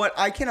 From what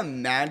I can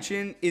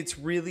imagine, it's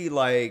really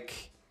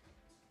like...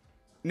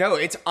 No,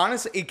 it's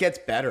honestly, it gets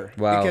better.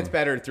 Wow. It gets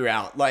better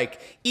throughout.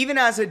 Like, even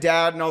as a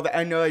dad and all that,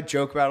 I know I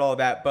joke about all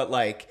that, but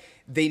like,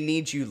 they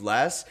need you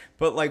less.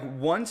 But like,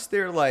 once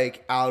they're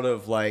like out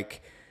of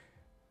like...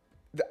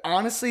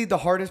 Honestly, the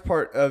hardest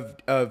part of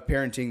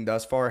parenting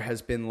thus far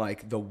has been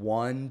like the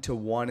 1 to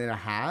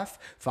 1.5,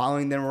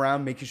 following them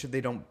around, making sure they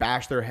don't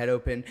bash their head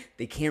open.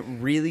 They can't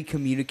really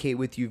communicate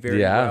with you very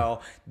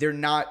well. They're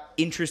not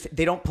interested.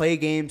 They don't play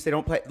games. They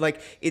don't play,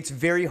 like, it's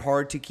very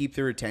hard to keep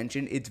their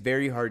attention. It's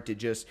very hard to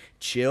just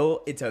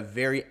chill. It's a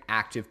very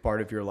active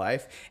part of your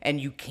life, and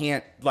you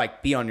can't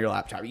like be on your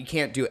laptop. You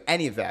can't do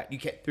any of that. You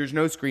can't. There's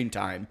no screen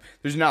time.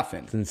 There's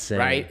nothing. It's insane.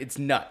 Right? It's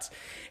nuts.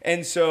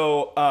 And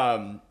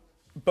so,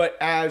 but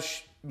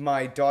as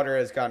my daughter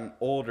has gotten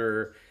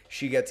older,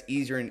 she gets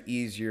easier and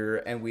easier,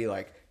 and we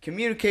like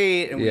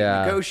communicate and we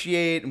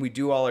negotiate and we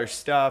do all our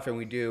stuff, and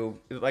we do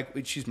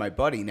like, she's my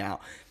buddy now.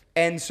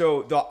 And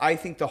so I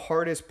think the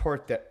hardest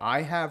part that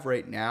I have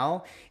right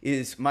now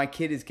is my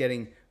kid is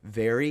getting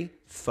very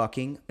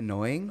fucking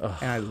annoying. Ugh.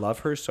 And I love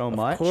her so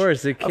much. Of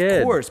course, a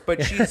kid. Of course,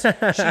 but she's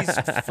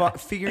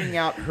figuring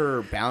out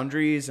her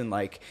boundaries, and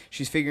like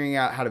she's figuring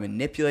out how to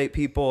manipulate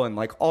people and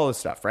like all this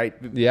stuff, right?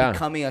 Yeah.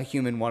 Becoming a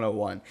human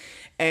 101.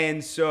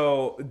 And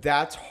so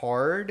that's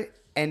hard,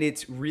 and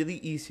it's really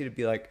easy to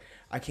be like,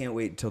 I can't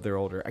wait until they're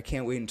older. I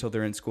can't wait until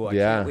they're in school. I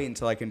can't wait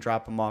until I can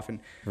drop them off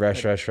and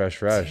rush.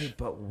 Dude,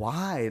 but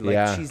why?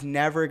 Like, she's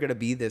never going to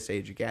be this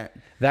age again.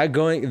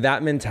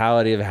 That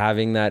mentality of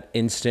having that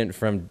instant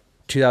from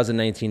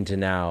 2019 to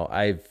now,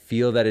 I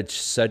feel that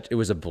it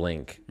was a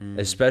blink,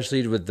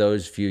 especially with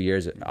those few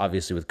years,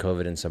 obviously with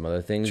COVID and some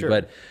other things,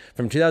 but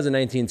from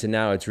 2019 to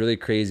now, it's really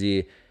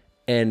crazy.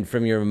 And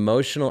from your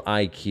emotional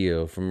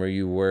IQ, from where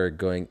you were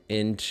going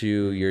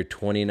into your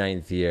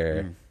 29th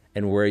year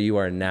and where you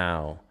are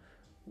now,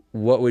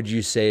 what would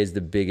you say is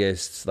the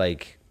biggest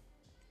like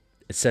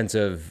sense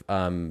of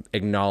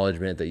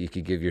acknowledgement that you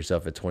could give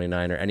yourself at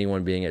 29, or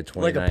anyone being at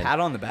 29? Like a pat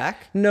on the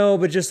back? No,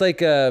 but just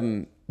like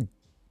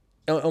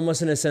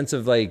almost in a sense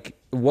of like,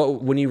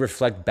 when you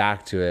reflect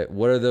back to it,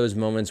 what are those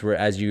moments where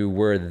as you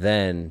were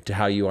then to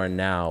how you are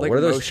now? Like, what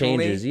are those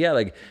changes? Yeah,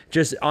 like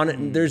just on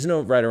it. There's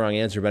no right or wrong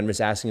answer, but I'm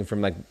just asking from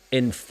like,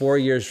 in 4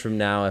 years from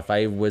now, if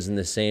I was in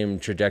the same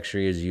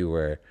trajectory as you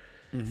were,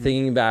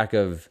 thinking back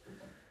of,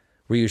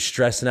 were you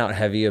stressing out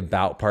heavy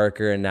about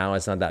Parker and now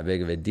it's not that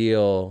big of a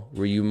deal?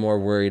 Were you more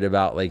worried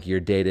about like your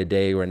day to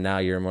day, where now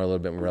you're more a little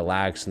bit more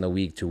relaxed in the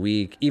week to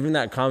week? Even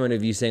that comment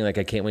of you saying like,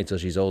 I can't wait till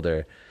she's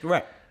older.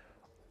 Right.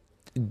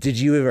 Did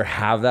you ever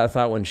have that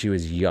thought when she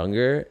was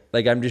younger?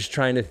 Like, I'm just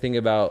trying to think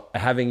about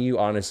having you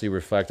honestly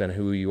reflect on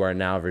who you are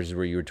now versus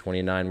where you were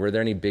 29. Were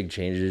there any big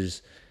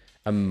changes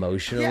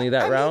emotionally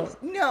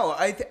route? No,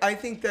 I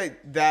think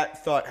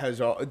that thought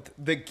has all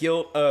the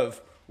guilt of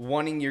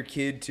wanting your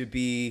kid to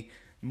be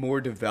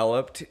more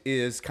developed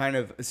is kind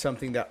of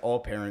something that all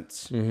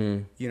parents,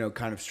 you know,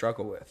 kind of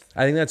struggle with.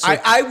 I think that's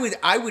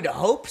I would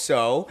hope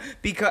so,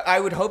 because I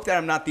would hope that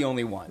I'm not the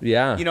only one.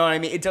 Yeah. You know what I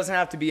mean? It doesn't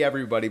have to be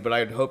everybody, but I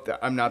would hope that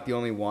I'm not the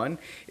only one.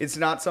 It's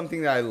not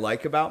something that I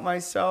like about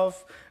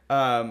myself.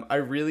 I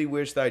really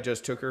wish that I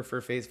just took her for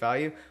face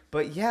value.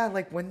 But yeah,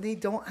 like when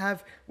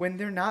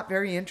they're not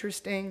very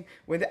interesting,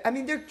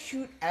 they're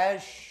cute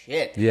as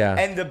shit. Yeah.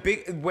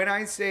 And when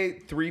I say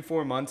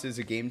 3-4 months is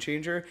a game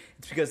changer,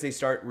 it's because they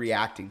start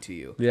reacting to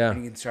you. Yeah.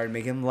 And you can start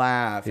making them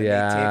laugh, and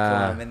Yeah. they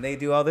tickle them, and they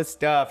do all this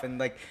stuff, and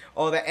like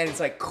all that. And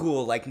it's like,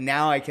 cool. Like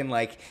now I can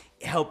like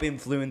help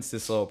influence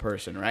this little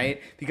person,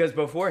 right? Because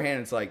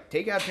beforehand it's like,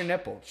 take out your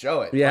nipple,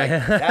 show it.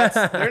 Yeah.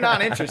 Like, they're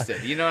not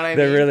interested. You know what I mean?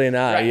 They're really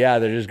not. Right. Yeah,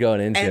 they're just going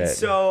into it. And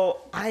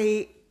so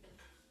I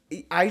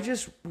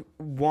just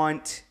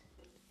want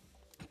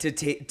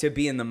to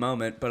be in the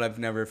moment, but I've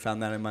never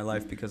found that in my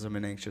life because I'm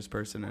an anxious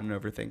person and an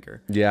overthinker.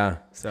 Yeah.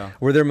 So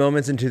were there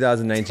moments in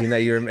 2019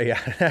 that you were?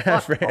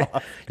 Yeah.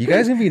 You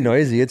guys can be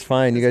noisy. It's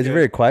fine. You guys are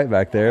very quiet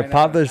back there.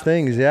 Pop those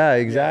things. Yeah,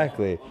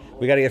 exactly.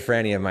 We got to get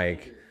Franny a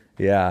mic.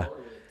 Yeah.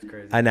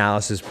 crazy.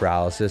 Analysis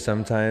paralysis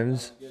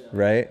sometimes,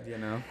 right? You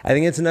know? I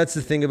think it's nuts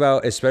to think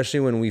about, especially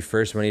when we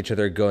first met each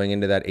other going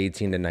into that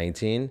 18 to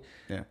 19.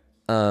 Yeah.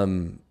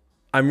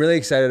 I'm really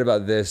excited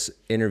about this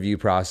interview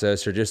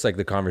process, or just like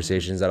the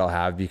conversations that I'll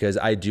have, because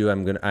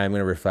I'm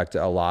gonna reflect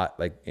a lot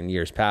like in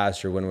years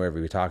past or whenever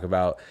we talk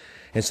about.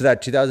 And so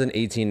that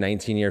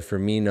 2018-19 year for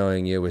me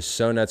knowing you was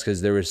so nuts,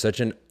 because there was such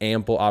an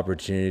ample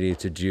opportunity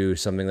to do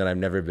something that I've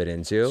never been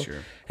into. Sure.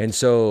 And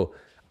so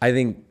I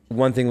think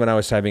one thing when I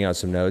was typing out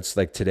some notes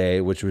like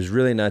today, which was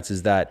really nuts,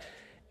 is that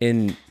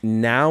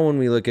now when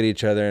we look at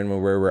each other and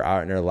where we're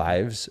out in our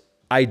lives,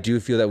 I do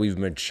feel that we've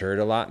matured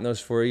a lot in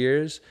those 4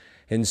 years.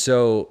 And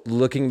so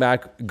looking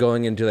back,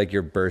 going into like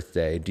your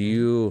birthday, do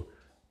you,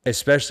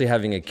 especially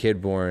having a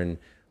kid born,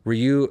 were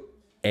you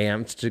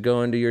amped to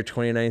go into your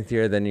 29th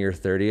year, then your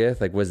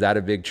 30th? Like, was that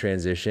a big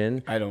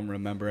transition? I don't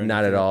remember anything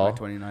Not at all. of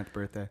my 29th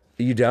birthday.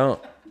 You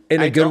don't? In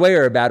a I good don't. way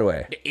or a bad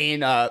way?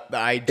 It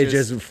It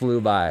just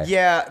flew by.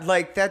 Yeah,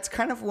 like that's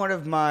kind of one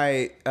of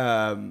my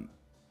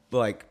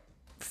like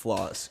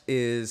flaws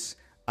is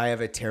I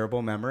have a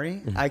terrible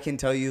memory. I can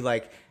tell you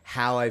like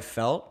how I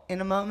felt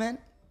in a moment,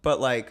 but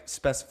like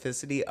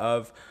specificity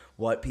of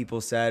what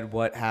people said,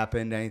 what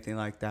happened, anything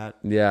like that,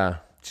 Yeah.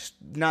 just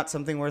not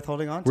something worth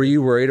holding on to. Were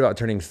you worried about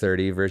turning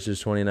 30 versus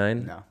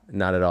 29? No.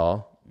 Not at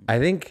all. I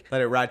think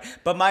Let it ride.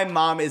 But my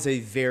mom is a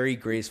very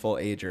graceful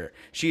ager.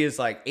 She is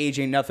like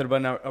aging nothing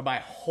but my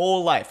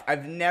whole life.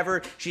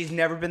 She's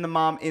never been the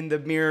mom in the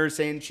mirror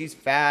saying she's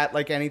fat,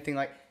 like anything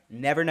like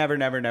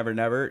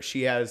never.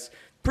 She has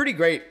pretty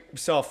great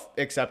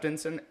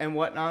self-acceptance and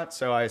whatnot.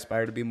 So I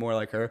aspire to be more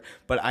like her,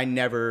 but I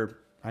never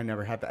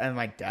had that. And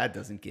my dad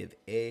doesn't give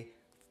a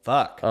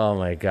fuck. oh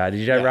my God. Did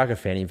you Yeah. rock a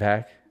fanny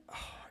pack?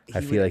 I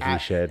feel like we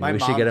should. We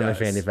should get him a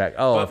fanny pack.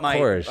 Oh, But of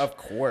course. Of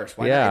course.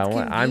 Why Yeah, not? It's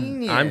I'm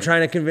convenient.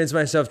 trying to convince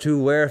myself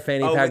to wear a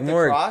fanny Oh, pack with the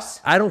more.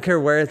 cross? I don't care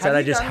where it's Have at. I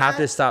you just done have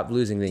that? to stop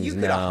losing things. You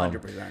could No.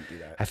 100% do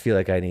that. I feel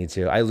like I need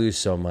to. I lose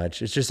so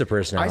much. It's just a I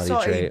personality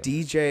saw trait. a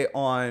DJ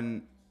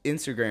on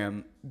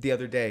Instagram the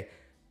other day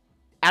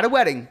at a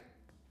wedding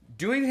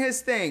doing his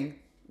thing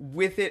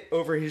with it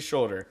over his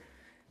shoulder.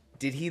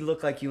 Did he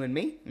look like you and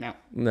me? No.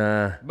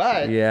 Nah.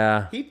 But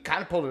yeah. he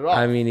kind of pulled it off.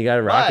 I mean, you got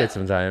to rock But it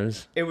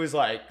sometimes. It was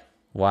like,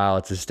 Wow,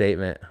 it's a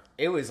statement.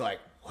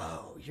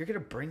 whoa, you're going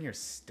to bring your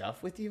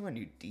stuff with you when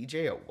you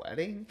DJ a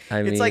wedding? I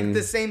It's like mean-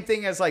 the same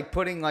thing as like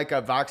putting like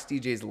a Vox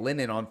DJ's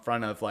linen on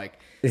front of like,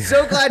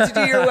 so glad to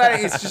do your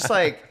wedding. It's just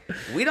like,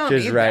 we don't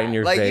Just need right that. in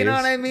your like, you know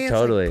face. what I mean? It's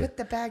Totally. like, put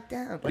the bag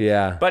down. Like,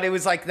 Yeah. But it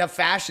was like the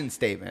fashion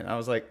statement. I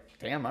was like,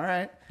 damn, all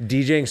right.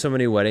 DJing so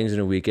many weddings in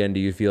a weekend, do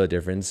you feel a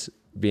difference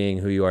being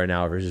who you are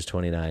now versus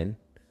 29?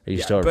 Are you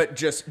Yeah, still but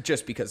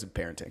just because of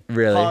parenting.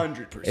 really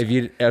 100%. If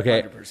you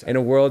okay 100%. in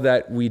a world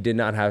that we did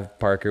not have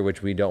Parker,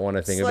 which we don't want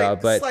to think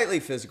about, but slightly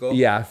physical.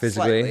 yeah,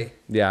 physically, Slightly.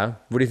 yeah.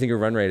 What do you think your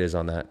run rate is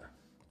on that?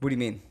 What do you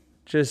mean?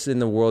 Just in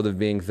the world of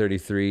being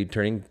 33,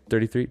 turning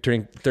 33,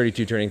 turning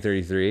 32, turning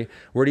 33,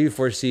 where do you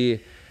foresee?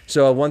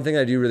 So one thing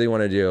I do really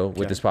want to do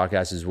with this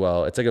podcast as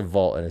well, it's like a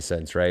vault in a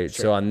sense, right?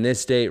 Sure. So on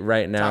this date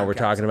right now, Time we're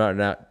talking capsule. about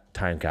now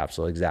time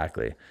capsule,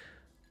 exactly.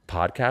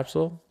 Pod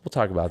capsule? We'll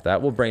talk about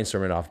that. We'll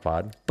brainstorm it off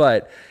pod.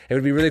 But it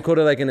would be really cool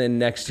to like in the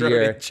next Throw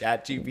year. in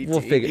ChatGPT. We'll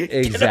figure Get a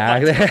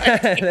exactly.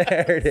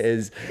 There it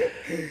is.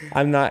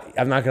 I'm not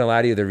gonna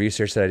lie to you. The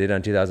research that I did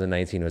on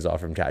 2019 was all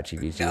from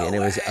ChatGPT, and it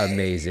was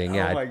amazing.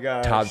 Yeah, my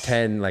gosh. top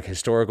 10 like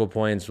historical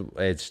points.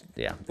 It's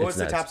yeah. What it's was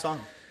the nuts. top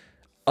song?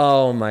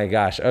 Oh my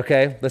gosh.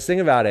 Okay, let's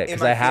think about it In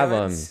because My I have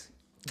them. Feelings?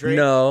 Drake?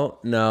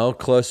 No,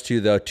 close to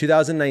though.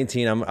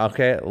 2019. I'm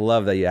okay.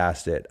 Love that you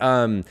asked it.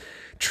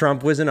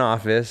 Trump was in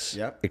office.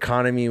 Yep.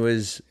 Economy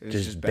was was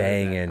just just better than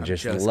banging, that. I'm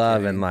just just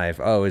loving kidding. life.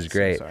 Oh, it was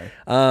great.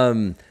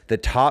 sorry. The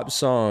top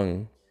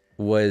song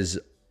was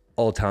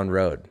Old Town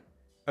Road.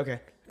 Okay.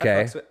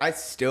 Okay. I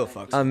still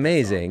fucks with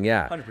Amazing,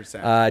 yeah.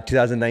 100%.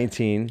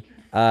 2019.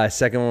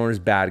 Second one was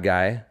Bad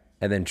Guy,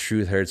 and then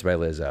Truth Hurts by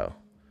Lizzo.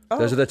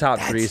 Those are the top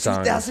three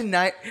songs.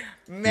 2009.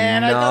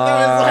 Man, I thought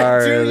that was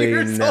like 2 Gnarly,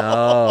 years no.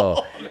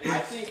 old. I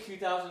think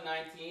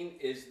 2019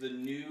 is the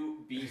new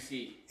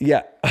BC.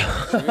 Yeah.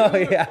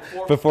 Oh, yeah.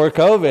 Before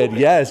COVID.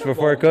 Yes,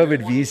 before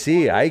COVID,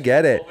 VC. I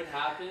get it. COVID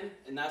happened,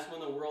 and that's when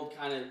the world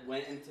kind of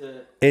went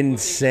into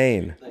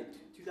Insane. Like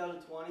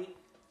 2020.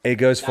 It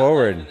goes that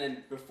forward. life, and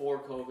then before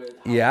COVID.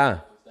 Yeah. was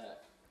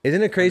that?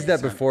 Isn't it crazy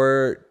that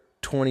before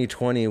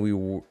 2020,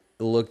 we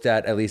looked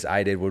at least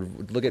I did,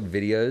 would look at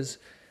videos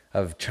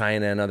of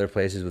China and other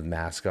places with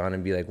masks on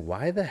and be like,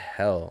 why the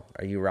hell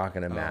are you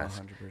rocking a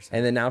mask? 100%.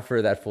 And then now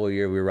for that full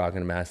year, we were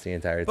rocking a mask the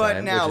entire time.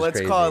 But now which is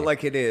let's call it crazy.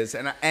 like it is,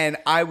 and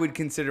I would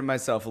consider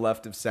myself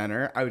left of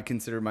center. I would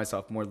consider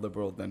myself more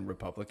liberal than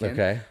Republican.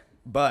 Okay.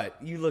 But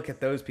you look at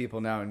those people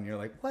now, and you're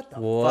like, "What the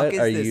What fuck is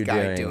are this you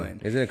guy doing?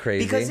 doing?" Isn't it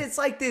crazy? Because it's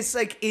like this,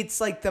 like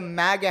it's like the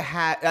MAGA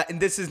hat.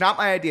 And this is not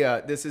my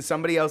idea. This is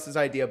somebody else's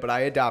idea, but I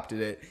adopted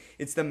it.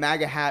 It's the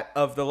MAGA hat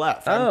of the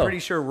left. Oh. I'm pretty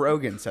sure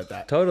Rogan said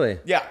that. Totally.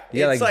 Yeah,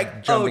 Yeah, it's like like,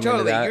 oh, jumping into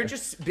totally.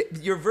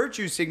 that. You're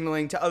virtue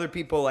signaling to other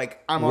people,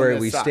 like I'm Where on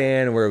this we side.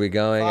 stand, where are we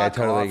going? I Fuck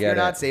totally off. get You're it.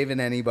 not saving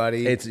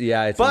anybody. It's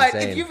but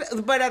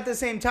insane. but at the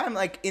same time,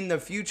 like in the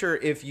future,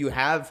 if you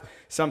have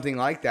something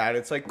like that,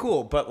 it's like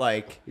cool. But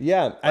like,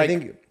 Yeah, I like,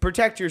 think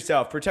protect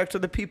yourself, protect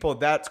other people.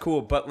 That's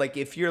cool. But like,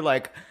 if you're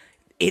like,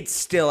 it's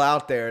still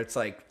out there. It's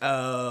like,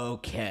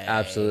 okay,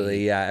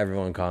 absolutely. Yeah,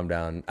 everyone calm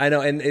down. I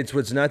know, and it's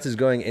what's nuts is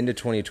going into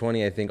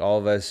 2020. I think all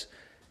of us.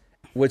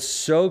 What's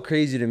so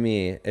crazy to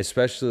me,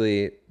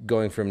 especially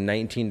going from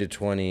 19 to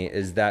 20,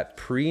 is that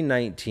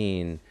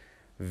pre-19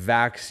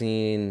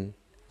 vaccine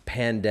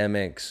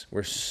pandemics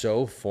were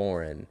so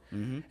foreign.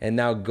 And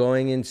now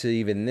going into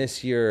even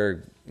this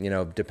year,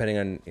 depending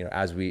on,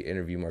 as we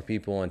interview more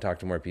people and talk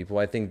to more people,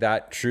 I think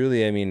that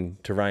truly, I mean,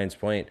 to Ryan's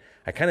point,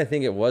 I kind of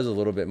think it was a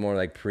little bit more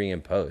like pre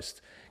and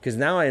post. Because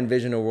now I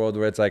envision a world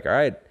where it's like, all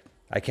right,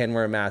 I can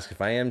wear a mask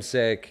if I am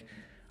sick.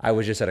 I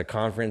was just at a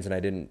conference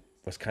and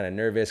was kind of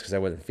nervous because I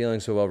wasn't feeling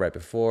so well right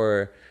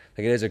before.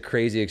 Like, it is a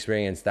crazy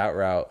experience that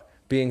route.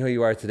 Being who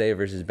you are today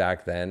versus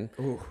back then,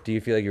 do you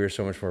feel like you were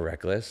so much more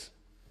reckless?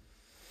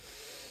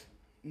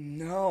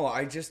 No,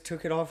 I just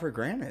took it all for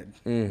granted.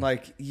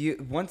 Like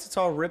once it's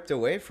all ripped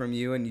away from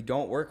you and you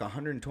don't work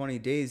 120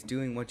 days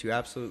doing what you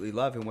absolutely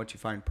love and what you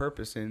find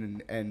purpose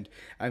in. And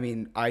I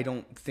mean, I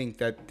don't think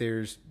that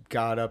there's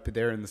God up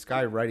there in the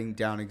sky writing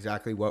down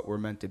exactly what we're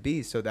meant to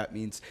be. So that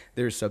means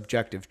there's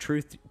subjective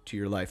truth to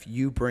your life.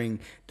 You bring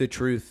the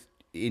truth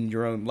in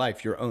your own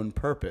life, your own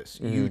purpose.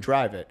 You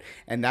drive it.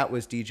 And that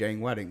was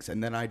DJing weddings.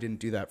 And then I didn't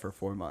do that for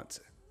 4 months.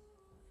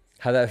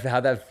 How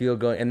that feel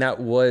going? And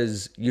that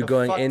was you The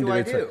going fuck into do I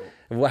it. do?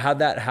 Well, how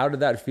did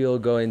that feel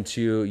going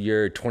to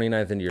your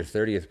 29th and your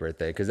 30th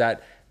birthday? Because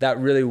that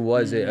really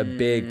was a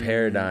big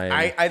paradigm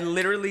I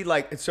literally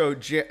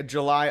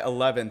July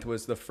 11th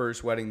was the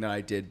first wedding that I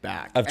did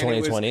back of And it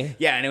was- 2020.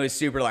 yeah, and it was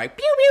super like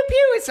pew pew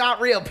pew. It's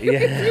not real. Pew, pew,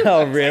 pew.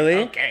 Oh, I was like, really?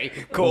 okay,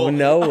 cool. Oh,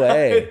 no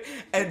way.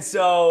 And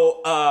so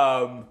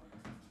I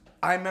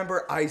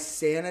remember I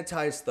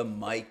sanitized the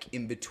mic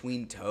in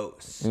between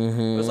toasts.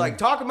 It was like,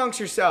 talk amongst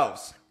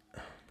yourselves.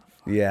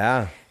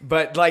 Yeah.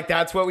 But like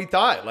that's what we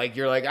thought. Like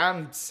you're like,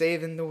 I'm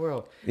saving the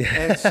world.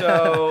 And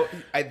so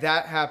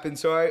that happened.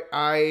 So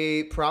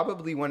I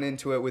probably went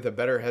into it with a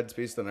better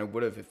headspace than I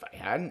would have if I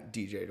hadn't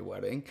DJ'd a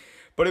wedding.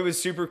 But it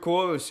was super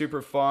cool. It was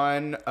super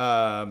fun.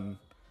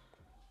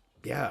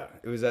 Yeah,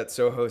 it was at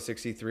Soho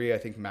 63. I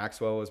think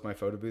Maxwell was my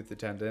photo booth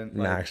attendant.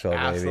 Like, Maxwell,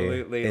 baby.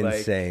 absolutely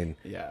Insane.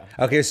 Like, yeah.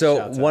 Okay, so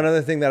Shouts one out.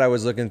 other thing that I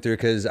was looking through,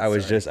 because I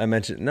was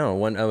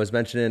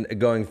mentioning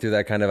going through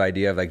that kind of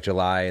idea of like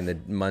July and the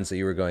months that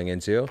you were going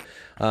into.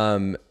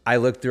 I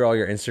looked through all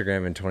your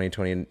Instagram in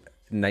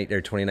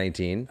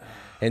 2019,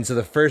 and so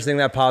the first thing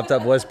that popped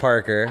up was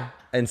Parker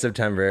in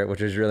September, which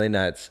was really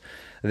nuts.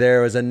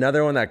 There was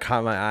another one that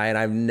caught my eye, and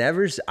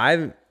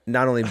I've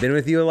not only been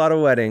with you a lot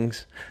of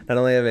weddings, not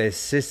only have I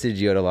assisted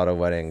you at a lot of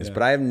weddings,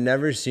 but I've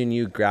never seen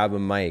you grab a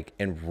mic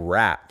and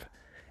rap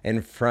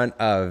in front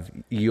of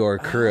your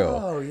crew.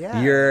 Oh, yeah.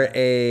 You're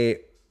a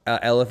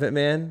elephant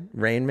man,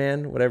 rain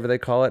man, whatever they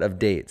call it, of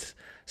dates.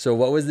 So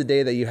what was the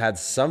day that you had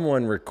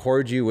someone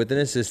record you with an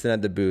assistant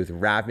at the booth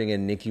rapping a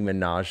Nicki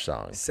Minaj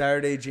song?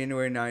 Saturday,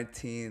 January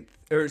 19th.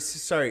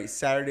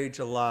 Saturday,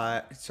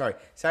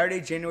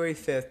 January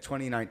 5th,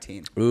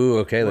 2019. Ooh,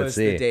 okay, let's was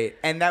see. the date.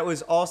 And that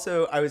was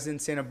also, I was in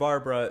Santa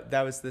Barbara.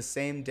 That was the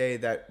same day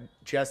that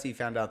Jessie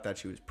found out that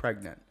she was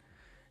pregnant.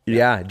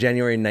 Yeah,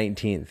 January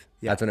 19th.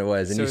 Yeah. That's when it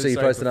was. And So you it so was you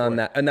right posted on before.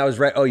 that. And that was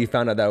right. Oh, you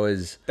found out that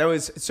was.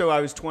 So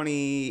I was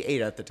 28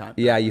 at the time.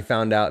 Yeah, you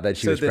found out that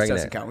she So was this pregnant.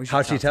 doesn't count. We should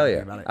How'd she stop tell talking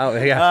you? about it. Oh,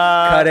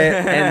 yeah. Cut it,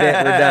 end it,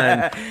 we're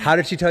done. How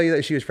did she tell you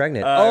that she was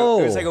pregnant?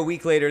 It was like a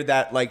week later,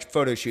 that like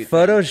photo shoot.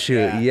 Photo thing.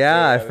 shoot.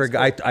 Yeah, I it was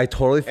forgot. cool. I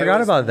totally It forgot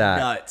was about that.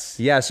 Nuts.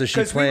 Yeah, so she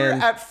Because we were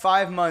planned. at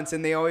 5 months,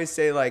 and they always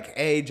say like,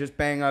 "Hey, just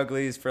bang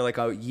uglies for like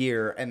a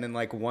year," and then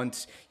like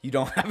once you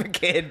don't have a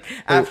kid,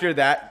 after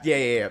that,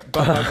 yeah,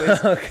 bang uglies.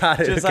 Oh, got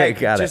it. Just Okay, like,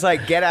 got it. just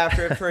like get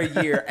after it for a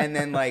year, and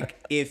then like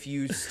if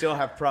you still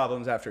have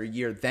problems after a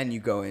year, then you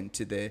go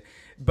into the.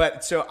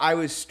 But so I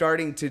was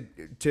starting to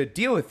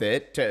deal with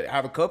it, to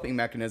have a coping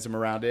mechanism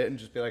around it, and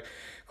just be like,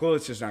 cool,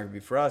 it's just not gonna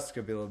be for us. It's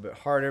gonna be a little bit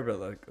harder, but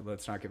like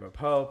let's not give up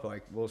hope.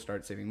 Like we'll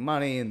start saving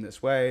money in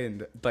this way,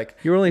 and like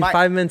You were only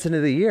 5 months into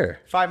the year.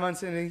 5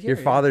 months into the year.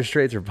 Your father's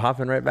traits are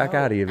popping right back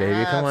out of you,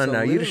 baby. Come on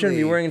now. You shouldn't be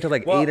Absolutely. worrying until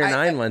like 8 or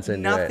 9 months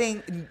into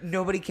it.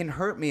 Nobody can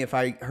hurt me if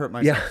I hurt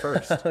myself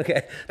first.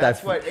 Okay.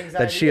 That's what anxiety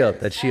that shield.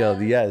 is. That shield.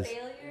 The Yes.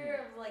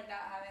 failure of like not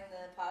having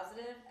the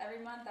positive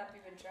every month after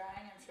you've been trying,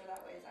 I'm sure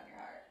that weighs on your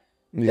heart.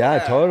 Yeah,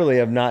 Yeah. totally.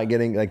 Of not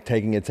getting like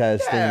taking a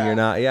test and you're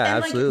not. Yeah, And,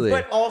 like, absolutely.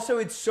 but also,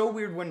 it's so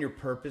weird when you're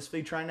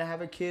purposely trying to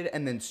have a kid,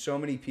 and then so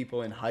many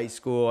people in high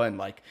school and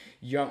like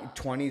young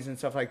 20s and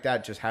stuff like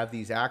that just have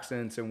these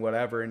accidents and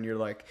whatever, and you're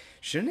like,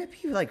 shouldn't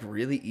it be like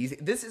really easy?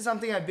 This is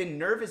something I've been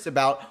nervous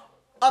about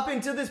up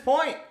until this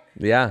point.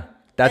 Yeah,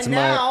 that's And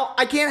my. now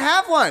I can't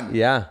have one.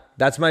 Yeah,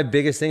 that's my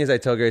biggest thing. Is I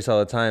tell Grace all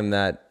the time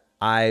that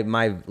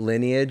my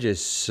lineage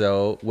is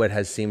so what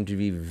has seemed to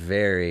be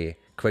very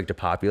quick to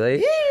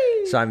populate.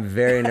 So I'm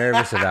very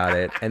nervous about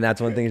it, and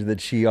that's one thing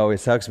that she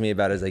always talks to me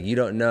about is like you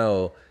don't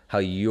know how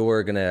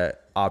you're gonna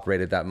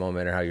operate at that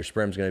moment or how your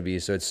sperm's gonna be.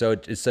 So it's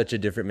such a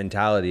different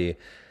mentality.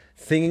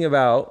 Thinking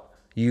about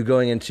you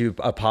going into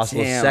a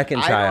possible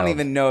second child. I don't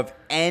even know if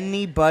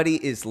anybody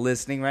is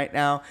listening right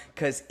now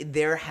because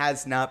there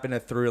has not been a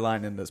through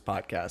line in this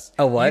podcast.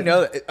 A what? You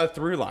know, a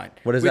through line.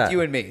 What is with that?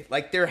 You and me.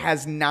 Like there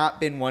has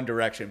not been one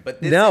direction. But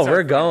this No, is our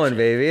we're going, friendship.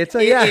 baby. It's a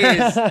It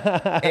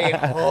yeah. is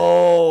a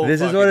whole. This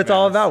is fucking what it's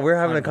all mess. about. We're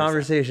having a 100%.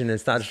 conversation.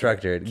 It's not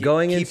structured.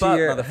 Going keep into up,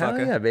 your motherfucker.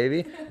 hell yeah,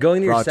 baby.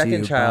 Going to your Brought to second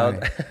you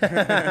child.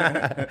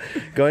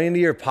 Going into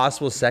your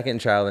possible second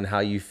child and how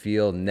you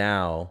feel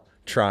now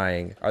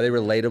trying. Are they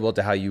relatable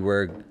to how you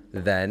were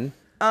then?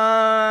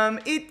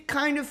 It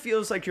kind of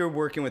feels like you're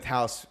working with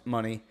house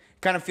money.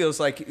 Kind of feels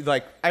like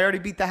I already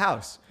beat the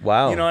house.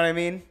 Wow. You know what I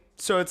mean?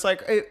 So it's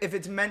like if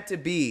it's meant to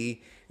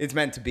be, it's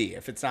meant to be.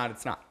 If it's not,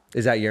 it's not.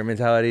 Is that your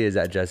mentality? Is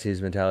that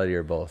Jesse's mentality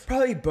or both?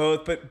 Probably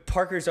both, but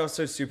Parker's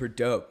also super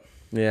dope.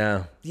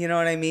 Yeah. You know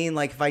what I mean?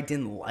 Like if I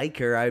didn't like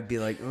her, I'd be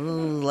like,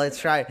 "Ooh, let's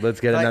try. Let's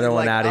get another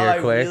one out of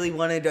here quick." I really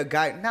wanted a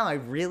guy. No, I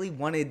really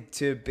wanted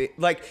to be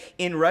like.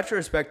 In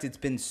retrospect, it's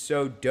been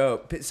so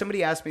dope.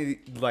 Somebody asked me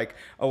like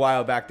a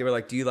while back. They were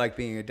like, "Do you like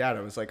being a dad?"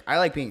 I was like, "I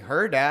like being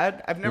her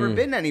dad. I've never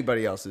been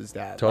anybody else's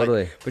dad."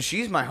 Totally. Like, but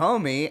she's my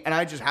homie, and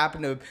I just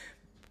happen to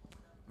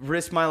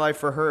risk my life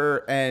for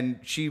her, and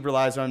she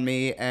relies on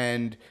me,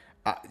 and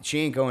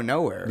she ain't going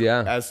nowhere.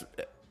 Yeah. Does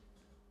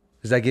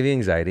that give you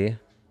anxiety?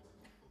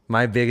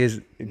 My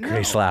biggest,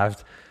 Grace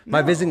laughed.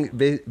 My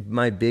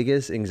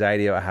biggest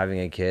anxiety about having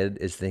a kid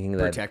is thinking that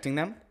protecting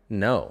them?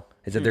 no,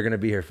 is that they're gonna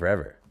be here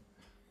forever.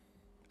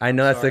 I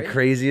know that's the Sorry?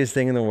 craziest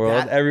thing in the world.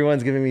 That-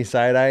 Everyone's giving me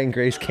side eye, and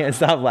Grace can't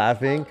stop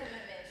laughing.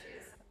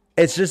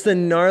 It's just the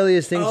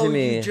gnarliest thing to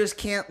me. You just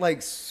can't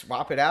like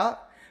swap it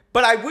out.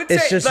 But I would say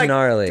It's just like,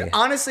 gnarly.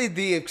 Honestly,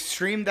 the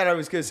extreme that I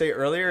was gonna say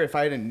earlier, if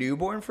I had a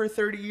newborn for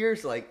 30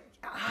 years, like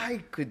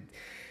I could,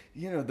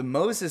 the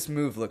Moses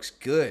move looks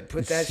good.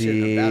 Put that shit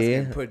in the basket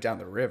and put it down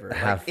the river.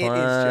 Have like, fun.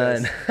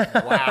 It is just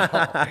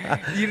wow.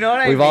 You know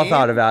what I mean? We've all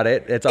thought about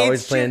it. It's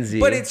always It's plan just- Z,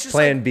 but it's just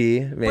plan like- B,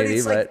 But maybe.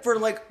 it's But like for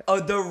like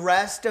the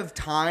rest of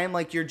time,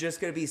 like you're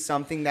just gonna be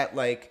something that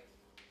like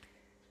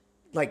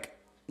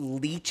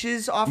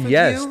leeches off of you.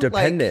 Yes, like,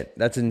 dependent.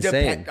 That's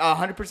insane.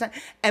 100%.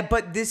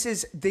 But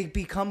they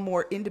become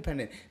more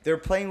independent. They're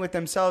playing with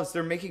themselves.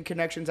 They're making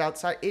connections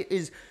outside. It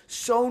is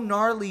so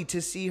gnarly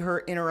to see her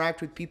interact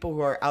with people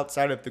who are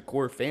outside of the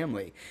core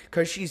family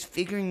because she's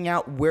figuring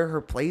out where her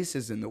place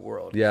is in the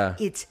world. Yeah.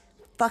 It's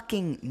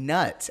fucking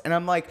nuts. And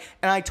I'm like,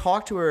 and I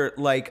talk to her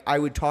like I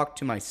would talk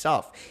to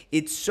myself.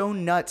 It's so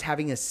nuts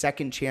having a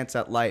second chance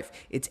at life.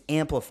 It's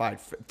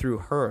amplified through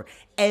her.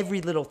 Every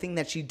little thing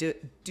that she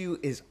do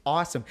is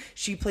awesome.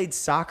 She played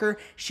soccer.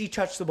 She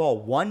touched the ball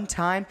one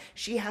time.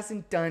 She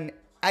hasn't done.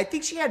 I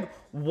think she had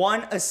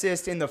one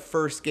assist in the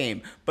first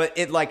game, but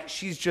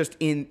she's just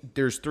in.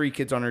 There's 3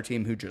 kids on her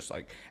team who just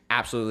like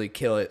absolutely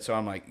kill it. So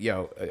I'm like,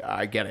 yo,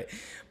 I get it.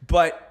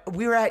 But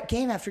we were at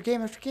game after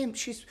game after game.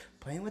 She's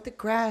playing with the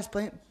grass,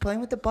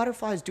 playing with the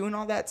butterflies, doing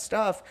all that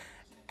stuff.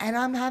 And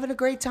I'm having a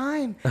great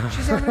time.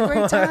 She's having a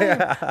great time.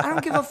 Yeah. I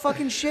don't give a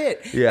fucking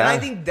shit. Yeah. And I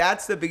think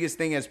that's the biggest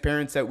thing as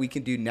parents that we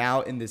can do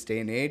now in this day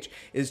and age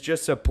is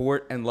just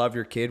support and love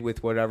your kid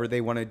with whatever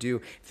they want to do.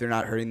 If they're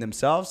not hurting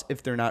themselves,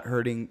 if they're not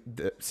hurting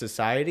the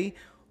society,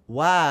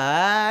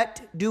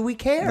 what do we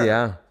care?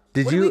 Yeah.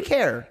 What do we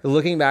care?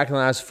 Looking back in the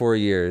last 4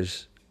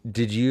 years,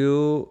 did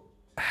you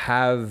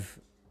have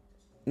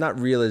not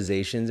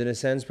realizations in a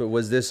sense, but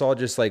was this all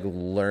just like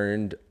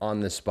learned on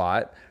the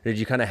spot? Or did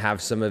you kind of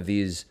have some of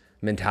these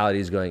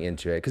mentalities going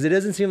into it? Because it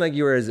doesn't seem like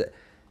you were as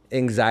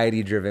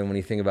anxiety driven when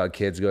you think about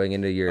kids going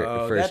into your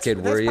first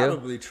kid, were you? That's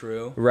probably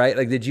true. Right?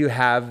 Like, did you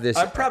have this?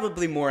 I'm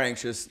probably more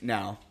anxious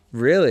now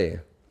Really?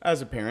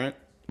 as a parent.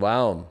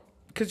 Wow.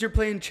 Because you're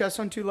playing chess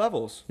on 2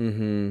 levels.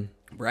 Mm-hmm.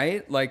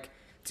 Right? Like,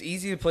 it's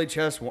easy to play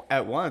chess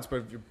at once, but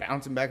if you're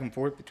bouncing back and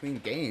forth between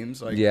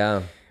games, like,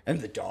 Yeah.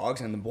 and the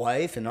dogs and the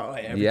wife and all.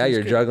 Yeah,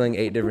 you're juggling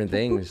 8 different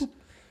things.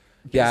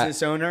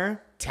 Business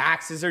owner,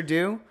 taxes are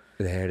due.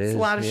 There it is. It's a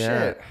lot of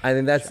shit. I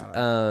think that's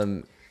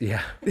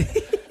yeah.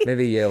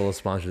 Maybe Yale will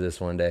sponsor this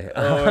one day.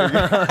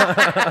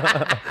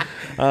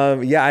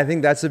 Yeah, I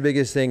think that's the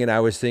biggest thing. And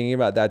I was thinking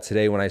about that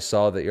today when I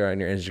saw that you're on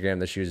your Instagram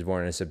that she was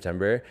born in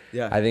September.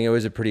 Yeah. I think it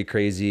was a pretty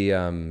crazy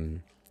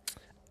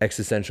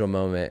existential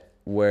moment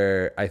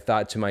where I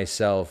thought to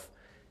myself,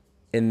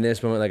 in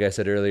this moment, like I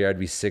said earlier, I'd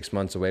be 6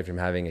 months away from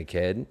having a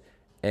kid.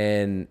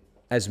 And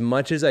as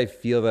much as I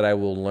feel that I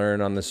will learn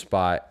on the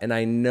spot, and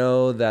I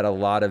know that a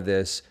lot of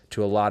this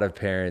to a lot of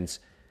parents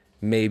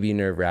may be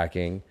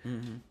nerve-wracking,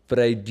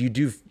 but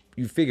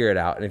you figure it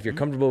out. And if you're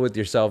comfortable with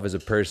yourself as a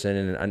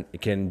person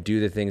and can do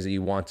the things that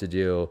you want to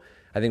do,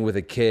 I think with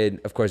a kid,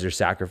 of course, there's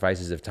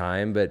sacrifices of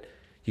time, but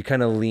you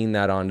kind of lean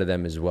that onto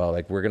them as well.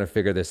 Like, we're going to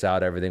figure this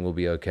out. Everything will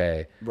be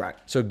okay. Right.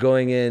 So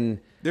going in,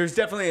 there's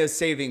definitely a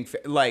saving,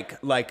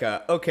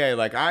 okay,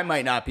 like I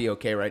might not be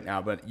okay right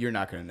now, but you're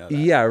not going to know that.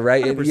 yeah,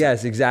 right. 100%.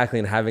 Yes, exactly.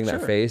 And having that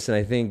Sure. face. And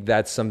I think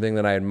that's something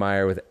that I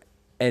admire with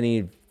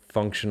any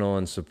functional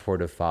and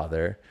supportive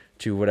father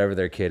to whatever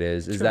their kid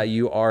is that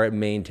you are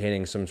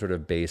maintaining some sort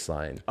of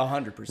baseline.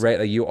 100%. Right?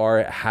 Like, you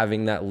are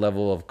having that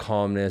level of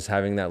calmness,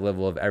 having that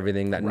level of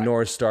everything, that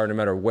North Star, no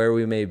matter where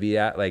we may be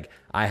at. Like,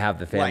 I have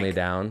the family Like,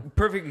 down.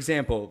 Perfect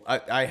example.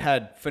 I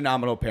had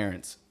phenomenal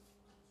parents,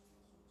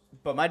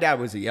 but my dad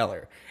was a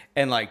yeller.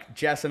 And like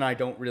Jess and I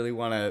don't really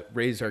want to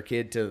raise our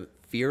kid to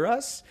fear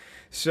us.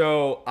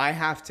 So I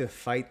have to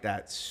fight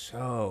that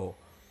so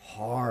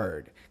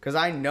hard. Because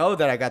I know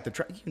that I got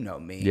the you know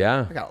me.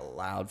 Yeah. I got a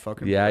loud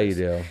fucking Yeah, voice.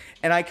 you do.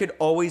 And I could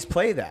always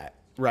play that,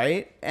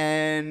 right?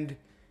 And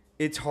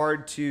it's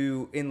hard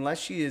to, unless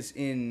she is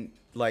in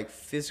like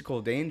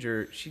physical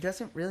danger, she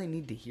doesn't really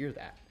need to hear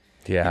that.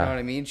 Yeah. You know what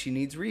I mean? She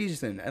needs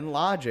reason and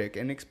logic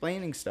and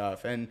explaining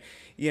stuff. And,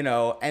 you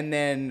know, and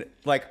then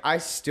like I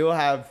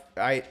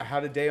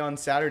had a day on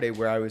Saturday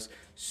where I was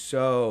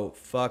so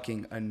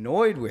fucking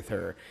annoyed with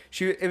her.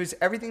 It was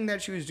everything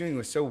that she was doing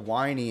was so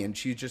whiny, and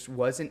she just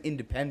wasn't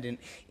independent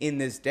in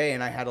this day.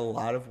 And I had a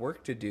lot of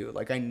work to do.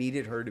 Like, I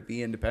needed her to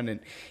be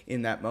independent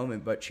in that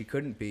moment, but she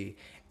couldn't be.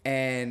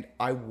 And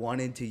I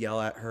wanted to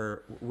yell at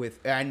her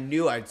I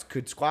knew I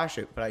could squash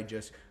it, but I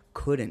just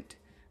couldn't.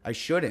 I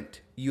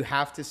shouldn't. You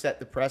have to set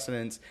the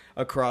precedence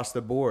across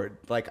the board.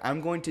 Like, I'm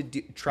going to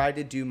try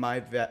to do my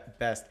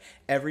best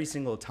every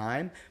single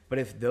time. But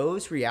if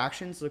those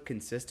reactions look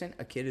consistent,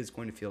 a kid is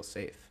going to feel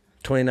safe.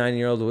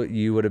 29-year-old,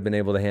 you would have been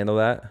able to handle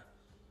that?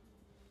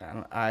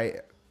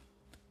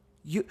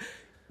 You're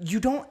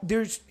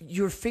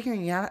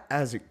figuring it out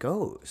as it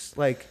goes.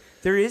 Like,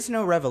 there is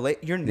no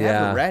revelation. You're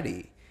never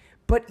ready.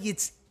 But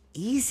it's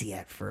easy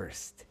at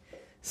first.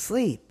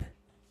 Sleep,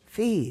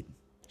 feed,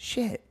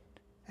 shit.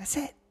 That's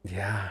it.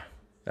 Yeah.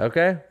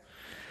 Okay.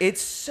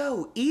 It's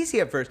so easy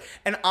at first.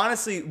 And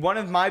honestly, one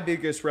of my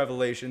biggest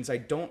revelations, I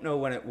don't know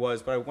when it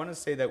was, but I want to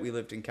say that we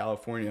lived in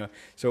California,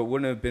 so it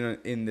wouldn't have been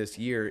in this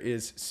year,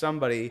 is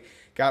somebody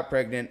got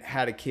pregnant,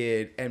 had a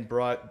kid, and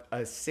brought a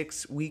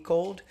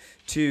 6-week-old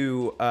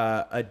to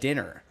a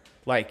dinner,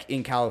 like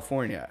in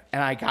California.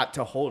 And I got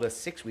to hold a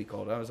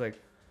 6-week-old. I was like,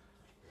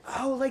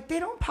 oh, like they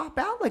don't pop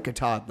out like a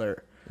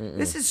toddler.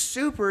 This is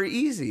super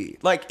easy.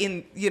 Like,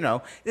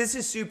 this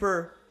is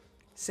super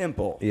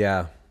simple.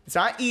 Yeah. It's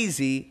not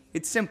easy.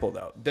 It's simple,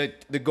 though.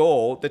 The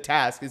goal, the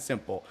task is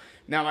simple.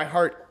 Now, my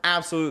heart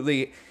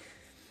absolutely...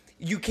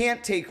 You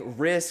can't take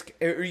risk,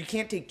 or you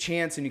can't take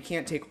chance, and you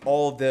can't take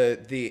all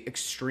the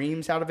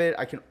extremes out of it.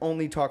 I can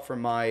only talk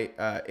from my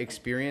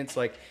experience.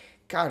 Like,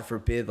 God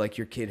forbid, like,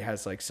 your kid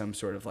has, like, some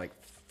sort of, like,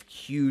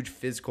 huge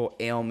physical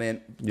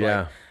ailment.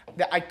 Yeah. Like,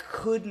 that I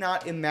could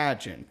not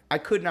imagine.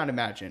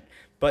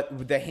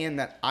 But the hand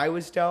that I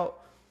was dealt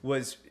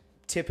was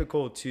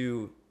typical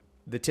to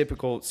the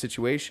typical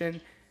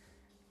situation.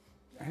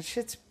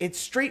 It's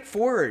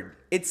straightforward.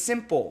 It's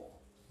simple.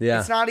 Yeah.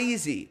 It's not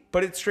easy,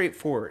 but it's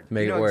straightforward.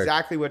 Make you it know work.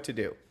 exactly what to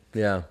do.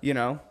 Yeah. You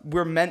know,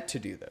 we're meant to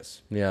do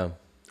this. Yeah.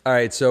 All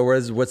right. So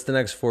what's the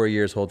next 4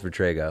 years hold for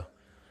Trego?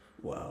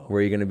 Whoa. Where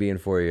are you going to be in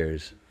 4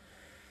 years?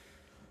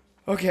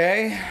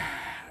 Okay.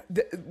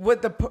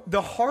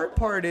 The hard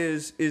part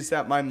is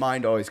that my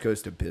mind always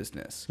goes to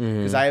business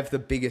because I have the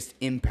biggest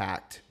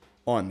impact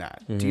on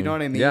that. Do you know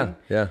what I mean?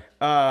 Yeah.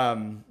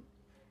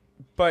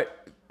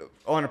 But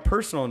on a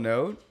personal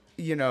note,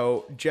 you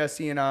know,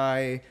 Jesse and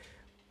I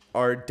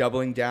are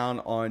doubling down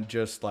on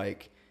just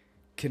like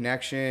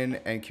connection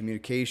and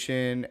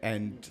communication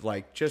and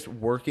like just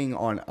working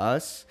on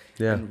us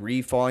and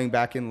re-falling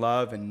back in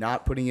love and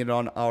not putting it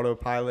on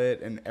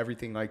autopilot and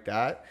everything like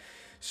that.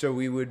 So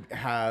we would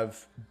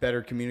have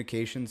better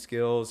communication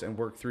skills and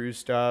work through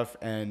stuff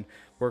and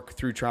work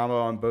through trauma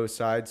on both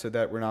sides so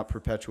that we're not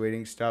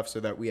perpetuating stuff,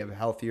 so that we have a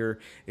healthier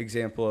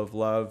example of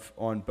love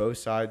on both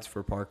sides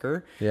for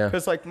Parker. Yeah.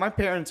 Because like my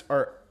parents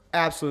are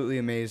absolutely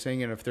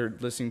amazing. And if they're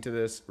listening to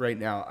this right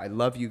now, I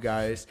love you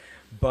guys.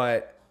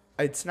 But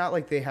it's not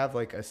like they have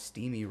like a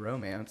steamy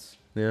romance.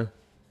 Yeah.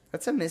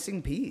 that's a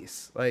missing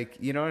piece. Like,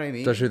 you know what I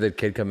mean? Especially the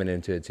kid coming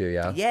into it too.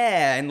 Yeah.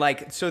 Yeah, and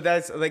like, so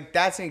that's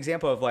an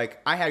example of like,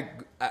 I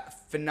had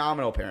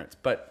phenomenal parents,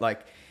 but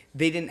like,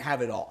 they didn't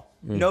have it all.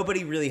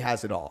 Nobody really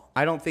has it all.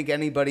 I don't think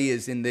anybody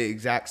is in the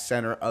exact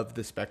center of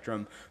the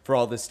spectrum for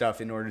all this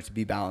stuff in order to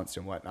be balanced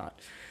and whatnot.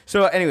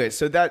 So anyway,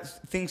 so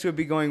that things would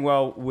be going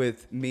well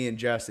with me and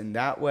Jess in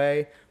that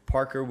way.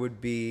 Parker would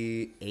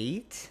be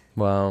 8.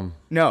 Wow.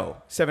 No,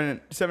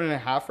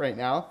 7.5 right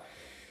now.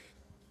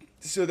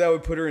 So that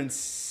would put her in.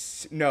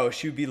 No,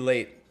 she would be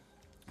late.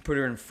 Put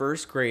her in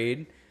first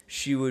grade.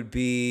 She would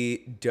be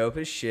dope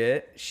as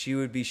shit. She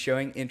would be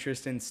showing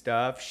interest in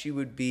stuff. She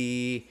would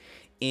be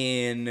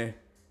in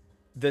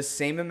the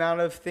same amount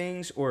of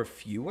things or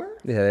fewer.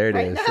 Yeah, there it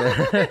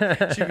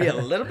is. She'd be a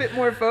little bit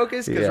more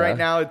focused because right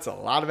now it's a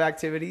lot of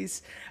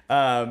activities.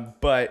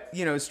 But,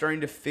 you know,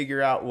 starting to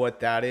figure out what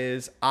that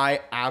is.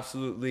 I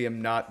absolutely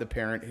am not the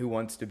parent who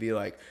wants to be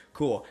like,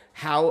 cool,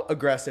 how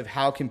aggressive,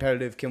 how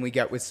competitive can we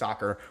get with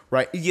soccer,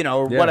 right? You know,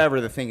 or whatever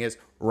the thing is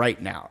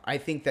right now. I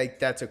think that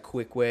that's a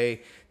quick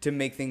way to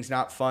make things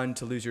not fun,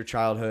 to lose your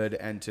childhood,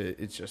 and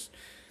it's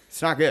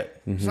not good.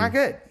 It's not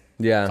good.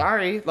 Yeah.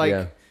 Sorry.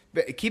 Like,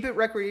 but keep it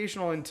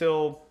recreational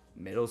until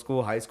middle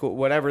school, high school,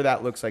 whatever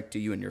that looks like to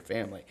you and your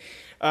family.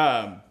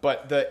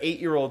 But the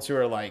 8-year-olds who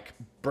are like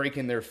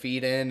breaking their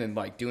feet in and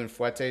like doing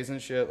fouettes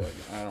and shit, like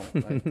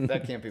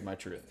that can't be my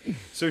truth.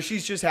 So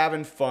she's just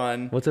having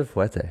fun. What's a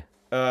fouette?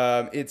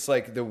 It's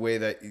like the way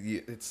that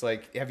it's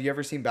like, have you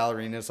ever seen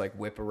ballerinas like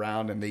whip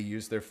around and they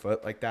use their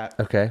foot like that?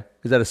 Okay.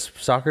 Is that a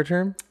soccer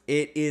term?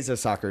 It is a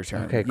soccer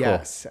term. Okay, cool.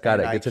 Yes.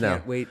 Got and it. Good to know. I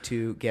can't wait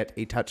to get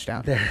a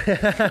touchdown. There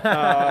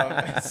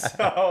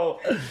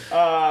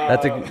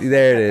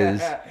it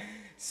is.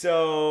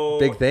 So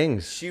Big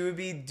things. She would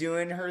be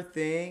doing her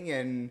thing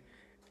and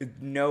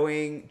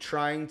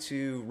trying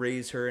to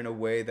raise her in a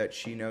way that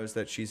she knows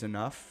that she's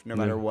enough no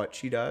matter what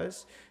she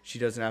does. She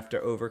doesn't have to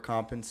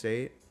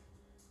overcompensate.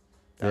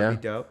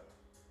 That'd be dope.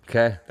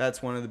 Okay.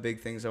 That's one of the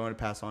big things I want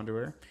to pass on to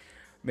her.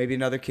 Maybe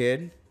another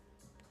kid.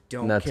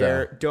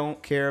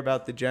 Don't care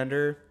about the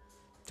gender.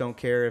 Don't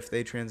care if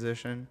they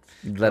transition.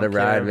 Let it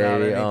ride,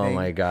 baby. Oh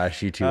my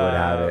gosh, you two would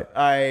have it.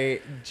 I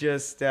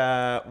just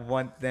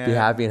want them Be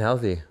happy and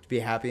healthy. Be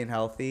happy and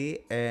healthy,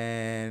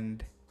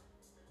 and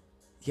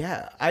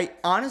yeah, I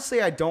honestly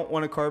don't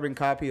want a carbon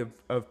copy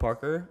of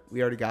Parker.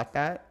 We already got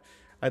that.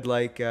 I'd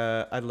like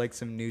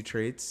some new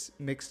traits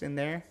mixed in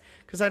there.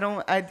 Because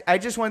I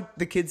just want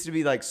the kids to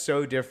be like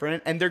so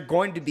different, and they're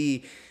going to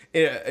be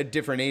at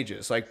different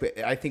ages.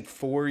 Like, I think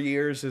 4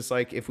 years is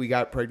like, if we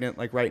got pregnant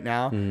like right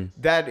now,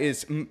 that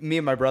is, me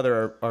and my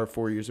brother are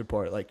 4 years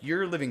apart. Like,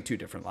 you're living 2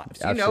 different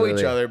lives. Absolutely. You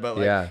know each other, but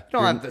like, you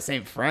don't have the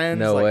same friends.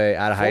 No like, way.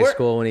 Out of high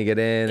school when you get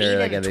in, or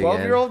like a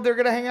 12-year-old, they're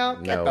gonna hang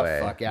out. Get No the way.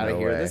 fuck out of No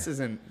here. way. This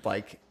isn't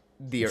like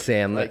the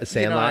Sandlot.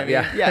 you know what I mean?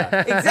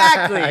 Yeah.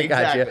 Exactly. I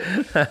got you.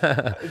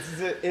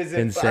 Is it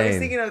Insane. I was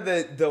thinking of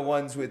the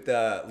ones with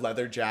the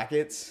leather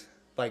jackets.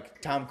 Like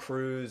Tom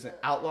Cruise and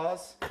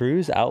Outlaws.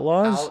 Cruise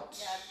Outlaws?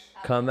 Out.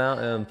 Come out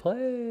and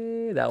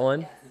play. That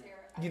one?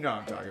 You know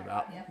what I'm talking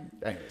about.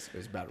 Anyways, it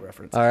was a bad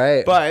reference. All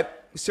right.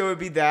 But, so it would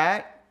be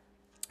that.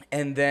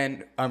 And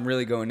then I'm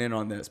really going in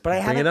on this.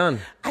 But Bring it on.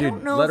 I Dude,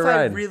 don't know let if it I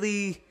ride.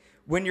 really,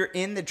 when you're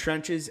in the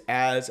trenches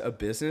as a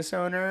business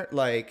owner,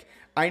 like,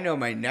 I know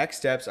my next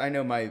steps. I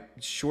know my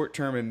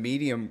short-term and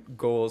medium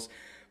goals.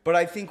 But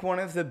I think one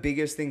of the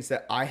biggest things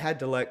that I had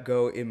to let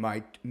go in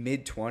my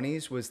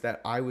mid-20s was that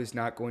I was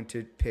not going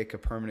to pick a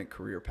permanent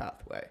career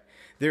pathway.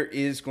 There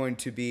is going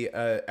to be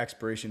an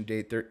expiration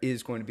date. There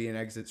is going to be an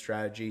exit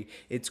strategy.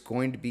 It's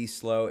going to be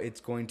slow. It's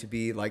going to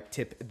be like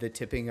the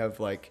tipping of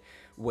like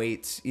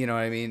weights. You know what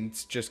I mean?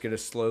 It's just going to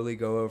slowly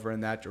go over in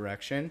that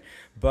direction.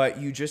 But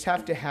you just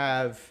have to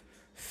have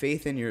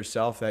faith in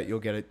yourself that you'll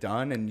get it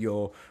done, and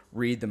you'll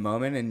read the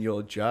moment, and you'll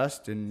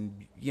adjust,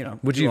 and you know,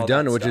 Which do you've all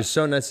done, that which stuff. is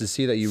so nice to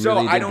see that you So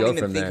really did I don't go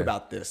even from think there.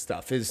 about this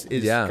stuff is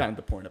Yeah. kind of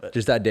the point of it.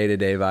 Just that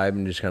day-to-day vibe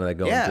and just kind of like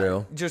going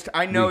through. Just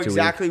I know week to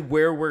exactly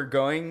where we're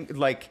going.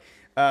 Like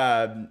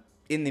in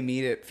the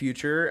immediate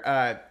future,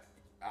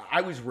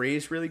 I was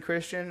raised really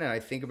Christian, and I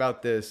think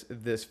about this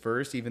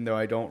verse, even though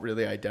I don't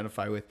really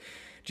identify with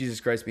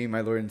Jesus Christ being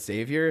my Lord and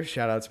Savior.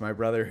 Shout out to my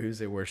brother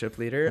who's a worship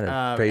leader.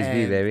 Praise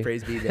be, baby.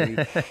 Praise be,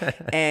 baby.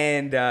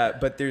 And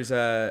but there's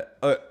a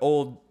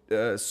old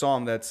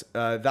psalm that's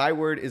thy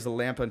word is a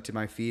lamp unto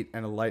my feet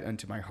and a light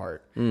unto my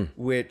heart,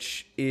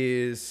 which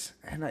is,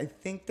 and I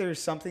think there's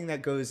something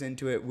that goes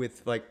into it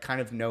with like kind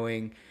of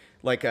knowing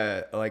like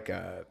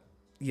a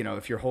you know,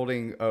 if you're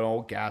holding an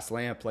old gas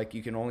lamp, like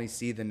you can only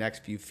see the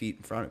next few feet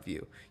in front of you.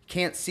 You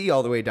can't see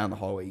all the way down the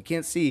hallway. You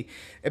can't see,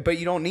 but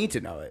you don't need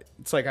to know it.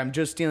 It's like, I'm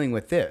just dealing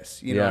with this.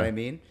 You know what I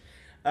mean?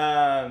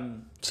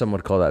 Some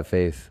would call that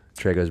faith.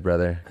 Trego's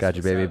brother. Got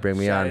you, baby. Bring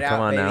me Shout on. it Come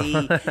out,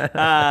 on now.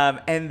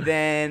 baby. And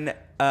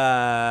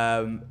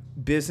then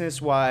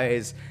business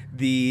wise,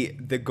 the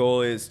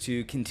goal is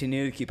to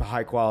continue to keep a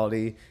high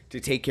quality,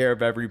 to take care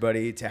of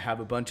everybody, to have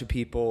a bunch of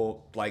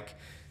people like,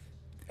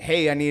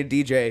 hey, I need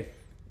a DJ.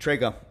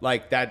 Trego.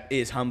 Like, that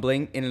is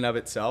humbling in and of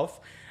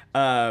itself.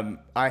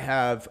 I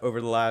have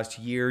over the last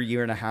year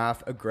and a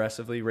half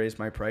aggressively raised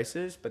my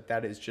prices, but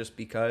that is just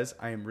because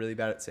I am really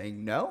bad at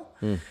saying no.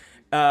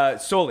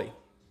 Solely.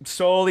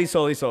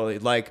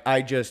 Like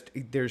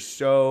there's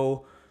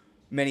so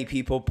many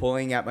people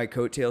pulling at my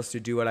coattails to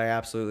do what I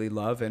absolutely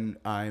love, and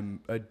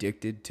I'm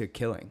addicted to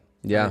killing.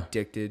 Yeah. I'm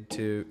addicted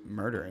to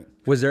murdering.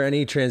 Was there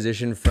any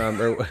transition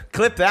from... Or,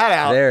 Clip that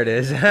out. there it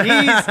is. He's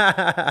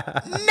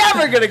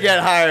never going to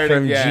get hired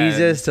From again.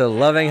 Jesus to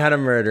loving how to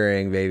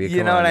murdering, baby. You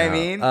Come know on what I now.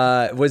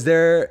 mean? Was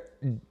there...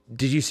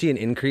 Did you see an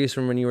increase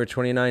from when you were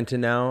 29 to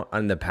now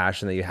on the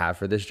passion that you have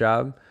for this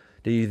job?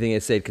 Do you think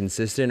it stayed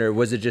consistent, or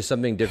was it just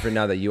something different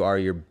now that you are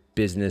your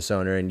business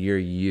owner and you're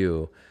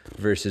you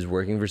versus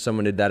working for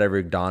someone? Did that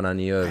ever dawn on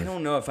you? I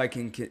don't know if I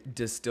can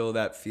distill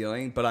that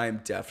feeling, but I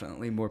am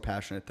definitely more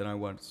passionate than I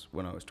was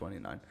when I was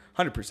 29.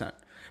 100%.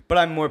 But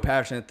I'm more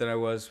passionate than I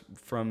was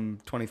from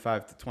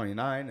 25 to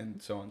 29 and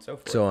so on and so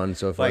forth. So on and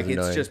so forth. Like,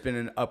 it's just been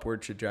an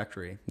upward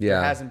trajectory. Yeah.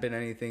 There hasn't been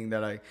anything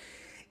that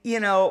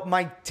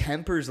my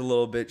temper's a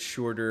little bit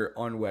shorter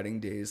on wedding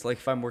days. Like,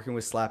 if I'm working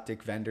with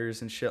slapdick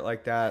vendors and shit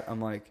like that,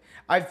 I'm like,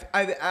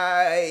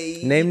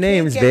 Name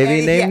names,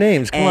 baby. Name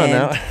names. Come on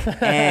now.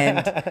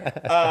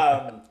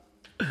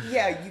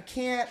 Yeah, you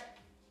can't.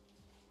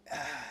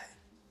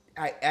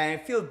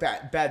 I feel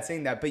bad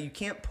saying that, but you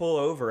can't pull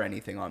over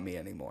anything on me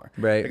anymore.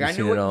 Right. Like, I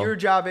know what your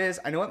job is.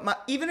 I know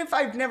what even if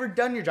I've never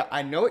done your job,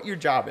 I know what your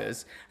job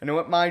is. I know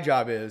what my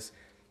job is.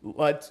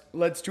 Let's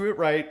do it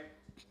right.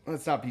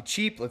 Let's not be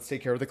cheap. Let's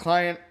take care of the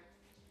client.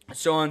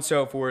 So on and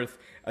so forth.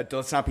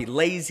 Let's not be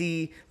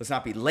lazy. Let's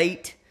not be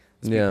late.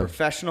 Let's be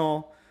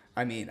professional.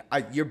 I mean,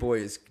 your boy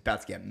is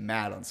about to get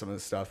mad on some of the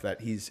stuff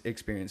that he's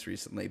experienced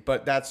recently,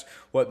 but that's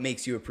what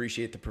makes you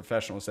appreciate the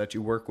professionals that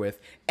you work with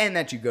and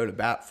that you go to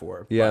bat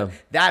for. Yeah. But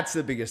that's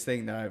the biggest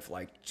thing that I've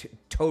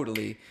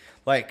totally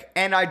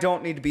and I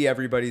don't need to be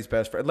everybody's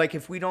best friend. Like,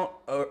 if we don't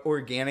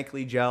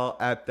organically gel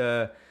at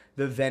the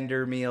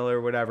vendor meal or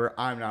whatever,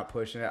 I'm not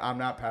pushing it. I'm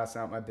not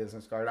passing out my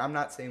business card. I'm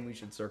not saying we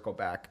should circle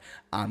back.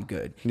 I'm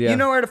good. Yeah. You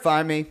know where to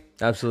find me.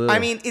 Absolutely. I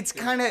mean, it's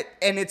kind of,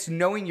 and it's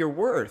knowing your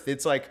worth.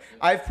 It's like,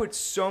 I've put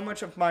so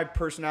much of my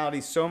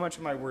personality, so much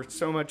of my worth,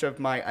 so much of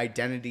my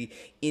identity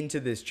into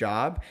this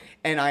job.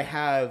 And I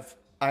have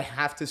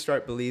to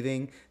start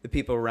believing the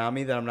people around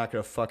me that I'm not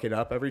going to fuck it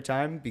up every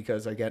time,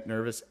 because I get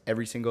nervous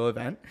every single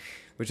event,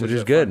 which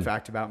is a good fun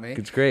fact about me.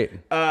 It's great.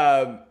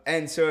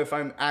 And so if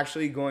I'm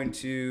actually going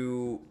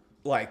to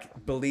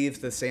believe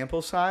the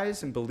sample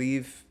size and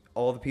believe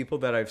all the people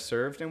that I've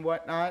served and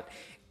whatnot,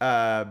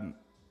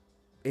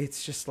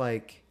 it's just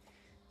like,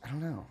 I don't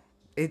know.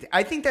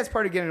 I think that's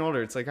part of getting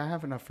older. It's like, I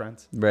have enough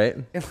friends. Right?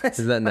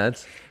 Is that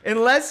nuts?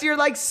 Unless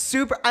you're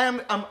super,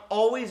 I'm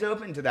always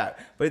open to that,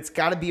 but it's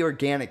got to be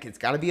organic. It's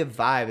got to be a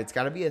vibe. It's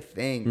got to be a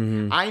thing.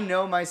 Mm-hmm. I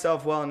know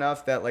myself well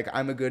enough that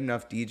I'm a good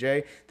enough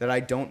DJ that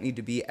I don't need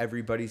to be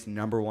everybody's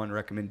number one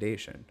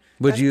recommendation.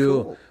 Would That's you?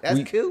 cool.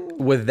 That's cool.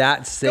 With that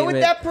Go statement,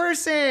 with that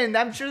person.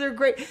 I'm sure they're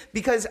great.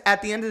 Because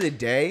at the end of the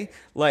day,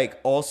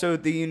 also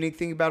the unique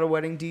thing about a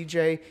wedding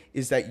DJ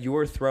is that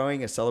you're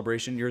throwing a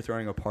celebration, you're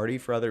throwing a party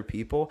for other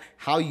people.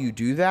 How you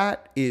do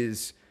that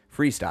is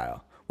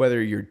freestyle.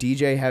 Whether you're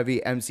DJ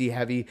heavy, MC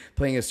heavy,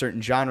 playing a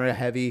certain genre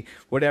heavy,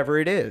 whatever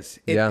it is.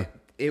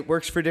 It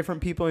works for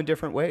different people in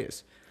different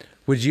ways.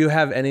 Would you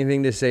have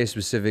anything to say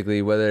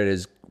specifically, whether it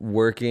is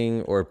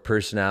working or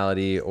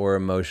personality or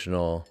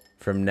emotional,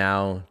 from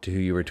now to who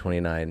you were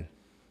 29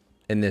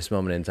 in this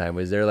moment in time?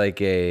 Was there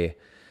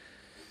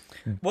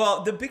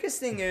Well, the biggest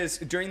thing is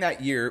during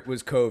that year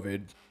was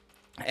COVID.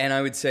 And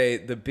I would say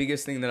the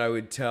biggest thing that I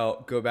would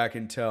go back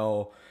and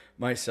tell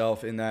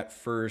myself in that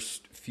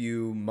first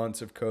few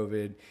months of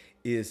COVID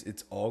is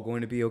it's all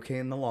going to be okay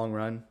in the long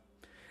run.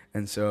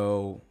 And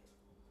so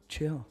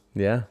chill.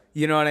 Yeah.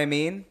 You know what I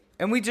mean?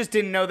 And we just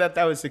didn't know that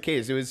was the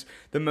case. It was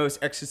the most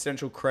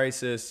existential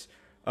crisis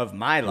of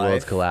my life.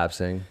 World's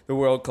collapsing. The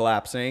world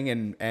collapsing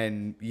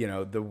and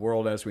the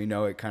world as we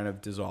know it kind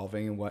of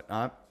dissolving and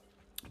whatnot.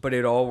 But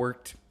it all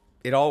worked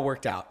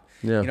out.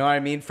 Yeah. You know what I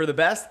mean? For the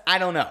best? I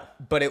don't know,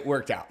 but it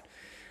worked out.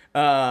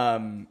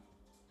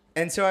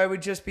 And so I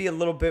would just be a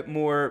little bit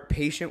more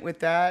patient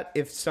with that.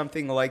 If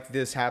something like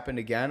this happened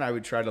again, I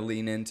would try to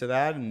lean into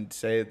that and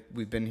say,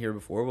 we've been here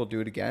before, we'll do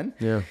it again.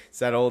 Yeah. It's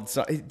that old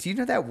song. Do you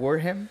know that war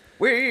hymn?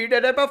 We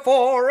did it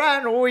before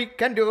and we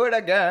can do it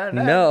again.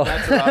 No.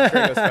 That's a Rob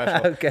Trego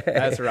special. Okay.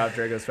 That's a Rob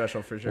Trego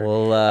special for sure.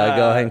 We'll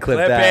go ahead and clip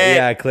that. it.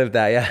 Yeah, clip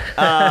that.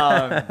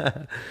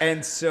 Yeah.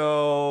 And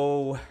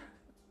so,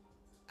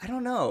 I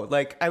don't know.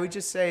 I would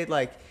just say,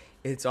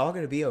 it's all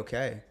going to be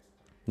okay.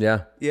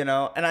 Yeah.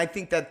 And I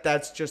think that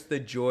that's just the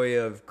joy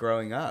of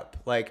growing up.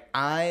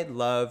 I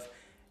love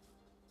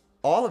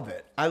all of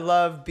it. I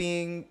love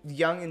being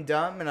young and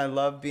dumb, and I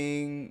love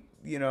being,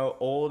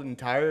 old and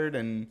tired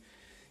and,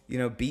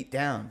 beat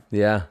down.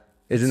 Yeah.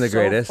 Isn't the It's so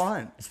greatest?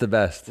 fun. It's the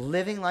best.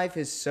 Living life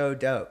is so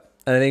dope.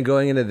 And I think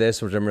going into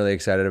this, which I'm really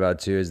excited about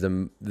too, is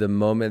the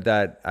moment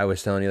that I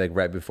was telling you,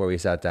 right before we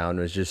sat down,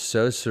 was just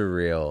so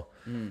surreal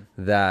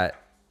that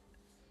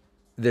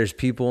there's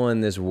people in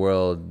this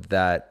world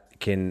that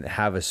can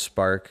have a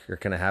spark or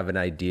kind of have an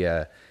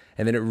idea.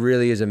 And then it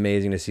really is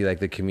amazing to see like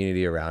the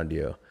community around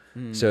you.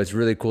 So it's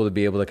really cool to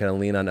be able to kind of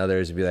lean on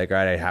others and be like, all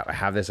right, I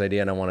have this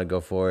idea and I want to go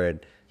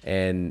forward.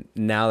 And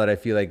now that I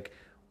feel like,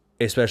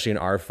 especially in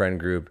our friend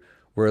group,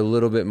 we're a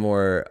little bit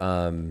more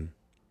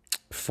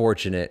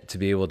fortunate to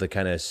be able to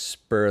kind of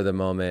spur of the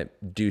moment,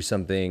 do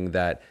something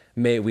that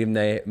we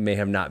may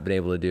have not been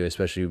able to do,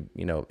 especially,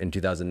 you know, in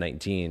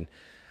 2019.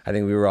 I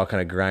think we were all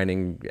kind of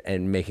grinding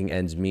and making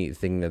ends meet,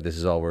 thinking that this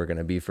is all we're going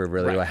to be for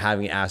really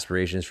having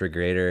aspirations for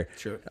greater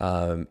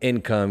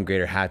income,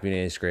 greater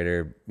happiness,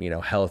 greater, you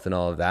know, health and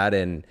all of that.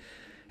 And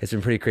it's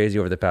been pretty crazy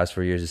over the past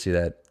 4 years to see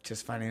that.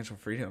 Just financial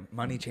freedom.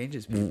 Money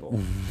changes people.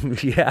 Yeah.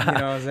 You know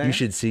what I'm saying? You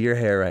should see your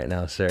hair right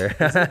now, sir.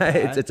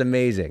 It's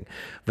amazing.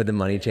 But the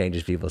money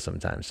changes people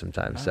sometimes.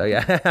 So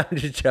yeah, I'm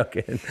just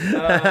joking.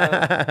 What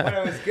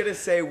I was going to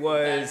say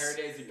was...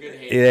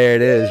 There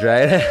it is,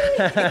 right?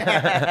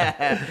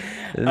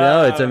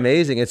 No, it's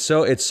amazing. It's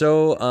so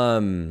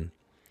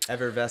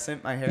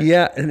effervescent, my hair.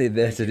 Yeah,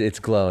 it's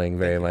glowing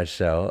very much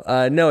so.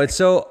 No, it's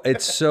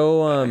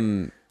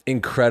so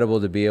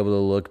incredible to be able to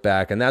look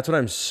back, and that's what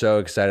I'm so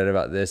excited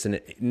about this.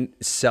 And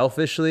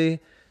selfishly,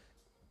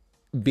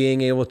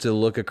 being able to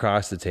look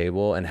across the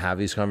table and have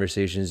these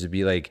conversations to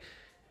be like,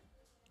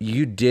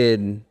 you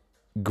did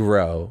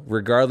grow,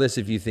 regardless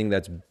if you think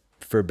that's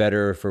for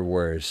better or for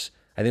worse.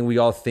 I think we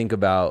don't think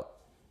about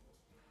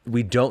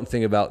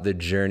the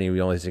journey. We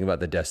only think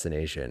about the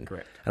destination.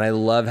 Correct. And I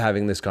love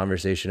having this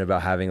conversation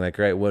about having like,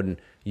 right, when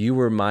you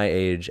were my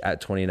age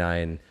at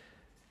 29,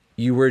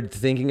 you were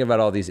thinking about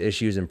all these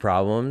issues and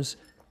problems,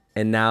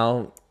 and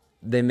now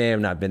they may have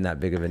not been that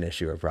big of an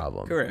issue or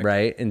problem. Correct.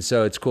 Right. And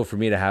so it's cool for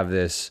me to have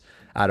this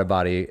out of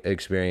body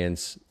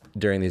experience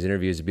during these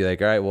interviews to be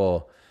like, all right,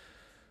 well,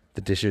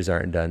 the dishes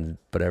aren't done,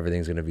 but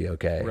everything's going to be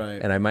okay.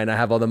 Right. And I might not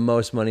have all the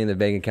most money in the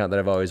bank account that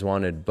I've always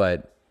wanted,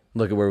 but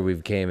look at where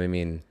we've came. I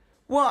mean,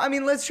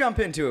 let's jump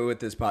into it with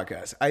this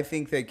podcast. I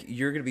think that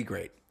you're going to be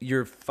great.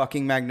 You're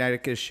fucking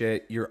magnetic as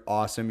shit. You're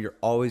awesome. You're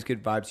always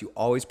good vibes. You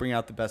always bring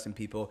out the best in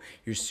people.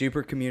 You're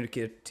super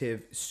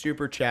communicative,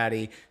 super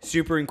chatty,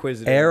 super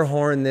inquisitive. Air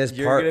horn this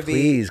part,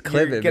 please.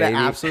 Clip it, baby. You're going to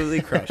absolutely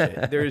crush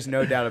it. There is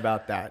no doubt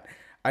about that.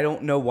 I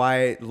don't know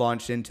why I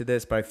launched into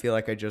this, but I feel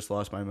like I just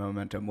lost my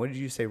momentum. What did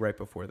you say right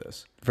before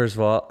this? First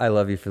of all, I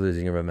love you for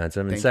losing your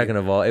momentum. And Thank second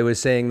you. of all, it was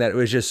saying that it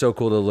was just so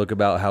cool to look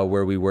about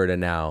where we were to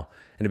now.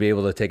 And to be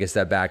able to take a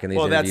step back in these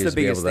interviews. That's the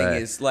biggest thing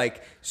is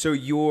like, so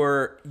you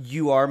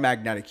are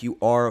magnetic. You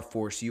are a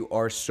force. You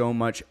are so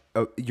much,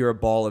 you're a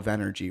ball of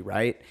energy,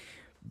 right?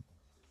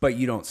 But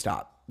you don't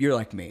stop. You're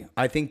like me.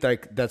 I think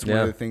like that's one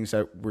of the things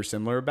that we're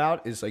similar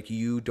about is like,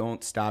 you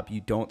don't stop.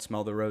 You don't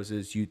smell the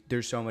roses.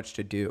 There's so much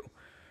to do.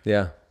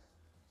 Yeah.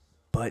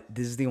 But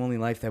this is the only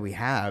life that we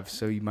have,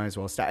 so you might as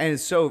well stop. And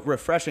it's so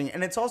refreshing.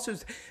 And it's also,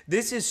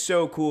 this is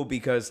so cool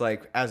because,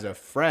 like, as a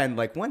friend,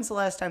 like, when's the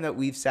last time that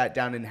we've sat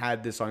down and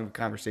had this long of a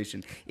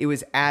conversation? It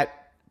was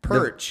at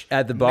Perch.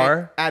 At the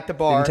bar? At the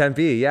bar. In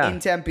Tempe, yeah. In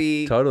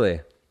Tempe.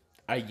 Totally.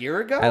 A year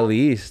ago? At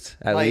least.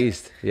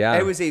 Yeah.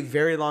 It was a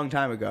very long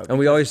time ago. And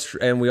we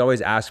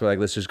always ask for like,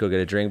 let's just go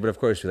get a drink. But of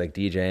course, we like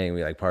DJing,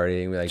 we like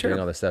partying, we like doing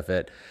all this stuff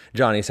at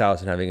Johnny's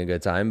house and having a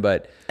good time.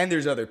 And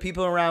there's other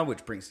people around,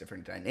 which brings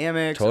different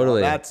dynamics.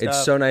 Totally. And all that stuff.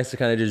 It's so nice to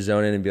kind of just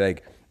zone in and be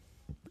like,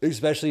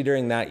 especially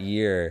during that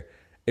year,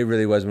 it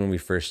really was when we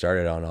first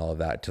started on all of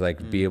that to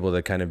like be able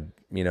to kind of,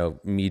 you know,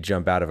 me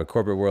jump out of a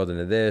corporate world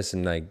into this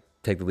and like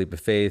take the leap of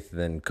faith.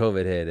 Then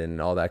COVID hit and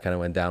all that kind of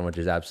went down, which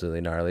is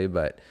absolutely gnarly.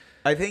 But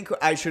I think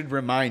I should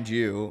remind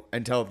you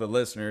and tell the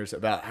listeners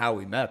about how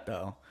we met,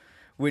 though,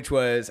 which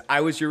was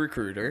I was your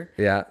recruiter.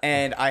 Yeah.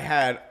 And I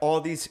had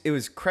all these, it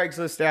was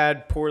Craigslist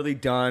ad, poorly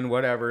done,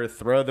 whatever,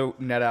 throw the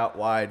net out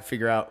wide,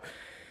 figure out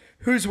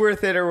who's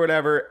worth it or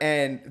whatever.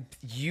 And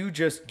you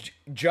just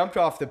jumped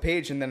off the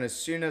page. And then as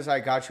soon as I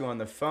got you on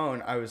the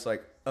phone, I was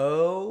like,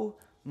 oh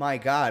my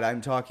God,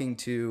 I'm talking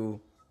to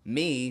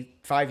me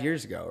 5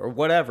 years ago or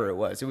whatever it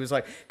was. It was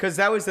like, because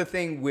that was the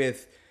thing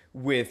with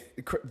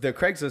the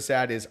Craigslist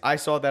ad is I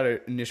saw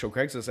that initial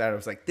Craigslist ad. I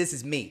was like, this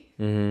is me.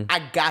 Mm-hmm.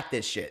 I got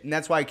this shit. And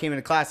that's why I came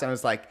into class and I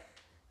was like,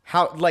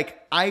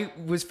 I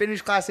was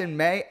finished class in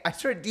May. I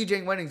started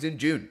DJing weddings in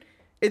June.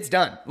 It's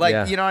done.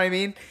 You know what I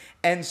mean?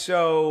 And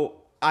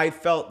so I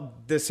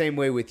felt the same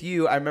way with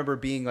you. I remember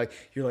being like,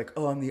 you're like,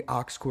 oh, I'm the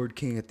aux cord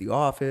king at the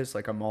office.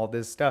 Like I'm all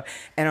this stuff.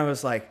 And I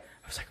was like,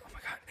 oh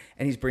my God.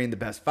 And he's bringing the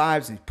best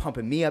vibes and he's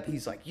pumping me up.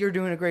 He's like, you're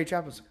doing a great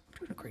job. I was like,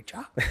 doing a great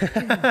job.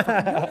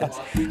 I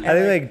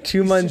think like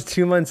 2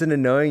 months into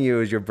knowing you, it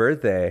was your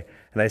birthday,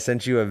 and I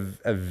sent you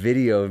a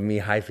video of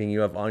me hyping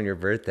you up on your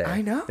birthday.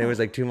 I know. And it was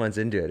like 2 months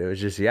into it. It was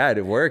just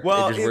it worked.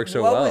 Well, it just worked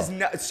so well.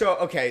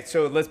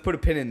 So let's put a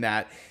pin in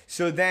that.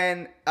 So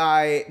then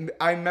I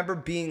remember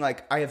being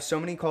like, I have so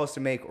many calls to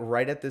make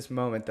right at this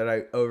moment that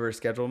I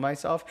overscheduled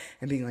myself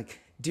and being like,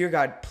 dear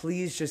God,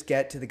 please just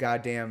get to the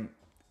goddamn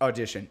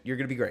audition. You're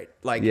gonna be great.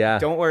 Like,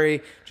 don't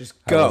worry,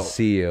 just go. I will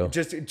see you.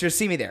 Just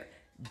see me there.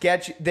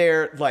 Get you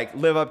there, like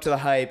live up to the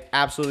hype,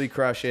 absolutely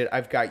crush it.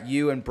 I've got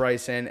you and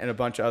Bryson and a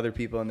bunch of other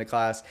people in the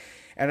class.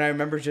 And I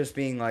remember just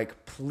being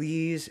like,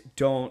 please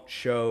don't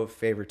show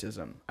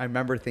favoritism. I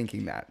remember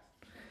thinking that.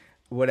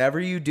 Whatever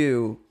you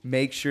do,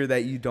 make sure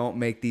that you don't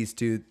make these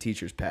two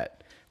teachers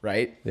pet,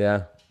 right?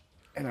 Yeah.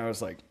 And I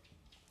was like,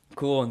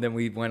 cool. And then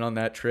we went on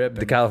that trip.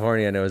 The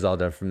California, and it was all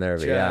done from there.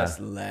 But just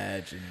yeah,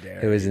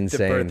 legendary. it was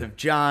insane. The birth of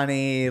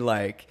Johnny,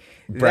 like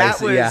Bryce,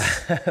 that was.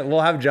 yeah.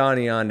 We'll have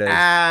Johnny on to.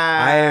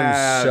 I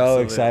am so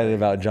excited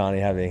about Johnny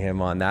having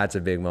him on. That's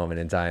a big moment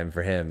in time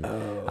for him.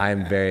 I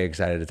am very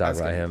excited to talk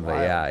about him.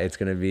 But yeah, it's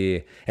gonna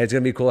be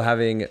cool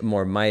having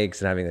more mics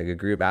and having like a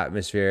group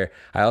atmosphere.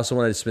 I also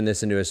wanted to spin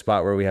this into a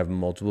spot where we have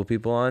multiple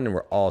people on and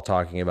we're all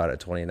talking about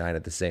it 29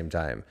 at the same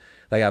time.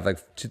 Like I have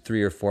like 2,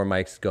 3, or 4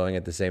 mics going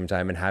at the same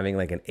time, and having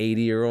like an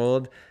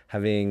 80-year-old,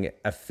 having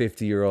a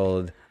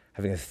 50-year-old,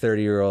 having a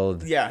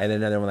 30-year-old, yeah, and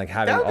another one, like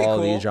having all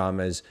cool. these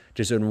dramas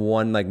just in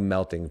one like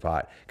melting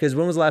pot. Because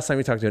when was the last time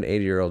you talked to an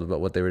 80-year-old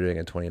about what they were doing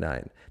at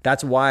 29?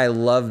 That's why I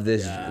love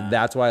this. Yeah.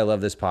 That's why I love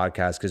this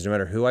podcast. Because no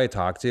matter who I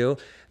talk to,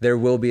 there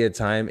will be a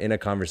time in a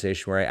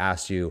conversation where I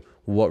ask you,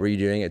 what were you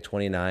doing at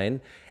 29?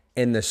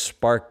 And the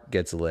spark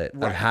gets lit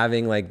of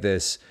having like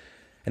this.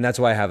 And that's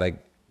why I have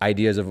like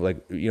ideas of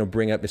like,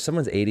 bring up, if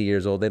someone's 80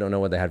 years old, they don't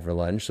know what they had for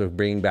lunch. So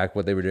bringing back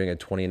what they were doing at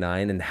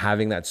 29 and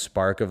having that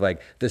spark of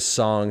like the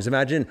songs.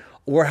 Imagine,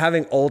 or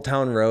having Old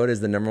Town Road as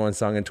the #1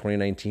 song in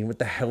 2019. What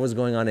the hell was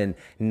going on in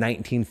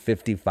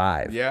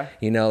 1955? Yeah.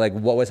 Like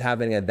what was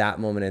happening at that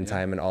moment in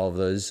time, and all of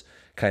those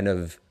kind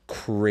of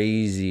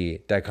crazy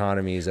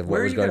dichotomies of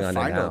what was going on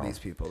now. Where are you going to find all these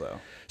people though?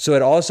 So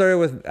it all started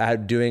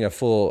with doing a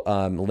full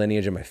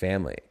lineage of my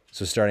family.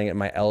 So starting at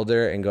my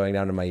elder and going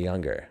down to my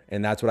younger.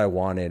 And that's what I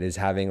wanted, is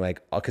having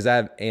like, because I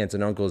have aunts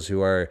and uncles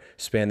who are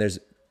there's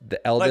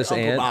the eldest like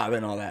aunt. Uncle Bob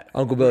and all that.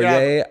 Uncle Bill,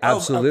 yeah,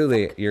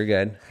 absolutely. You're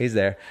good. He's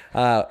there.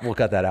 We'll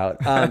cut that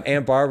out.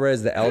 Aunt Barbara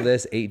is the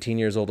eldest, 18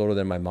 years old older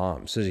than my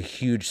mom. So there's a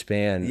huge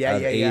span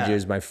of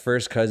ages. My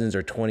first cousins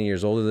are 20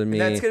 years older than me.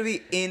 And that's going to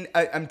be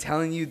I'm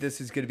telling you,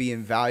 this is going to be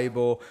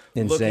invaluable.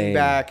 Insane. Looking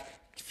back,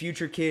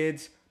 future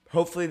kids,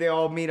 hopefully they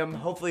all meet them.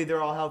 Hopefully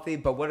they're all healthy.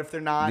 But what if they're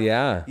not?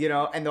 Yeah.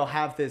 And they'll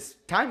have this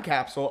time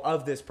capsule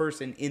of this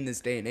person in this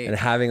day and age. And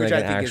having like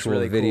an actual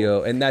really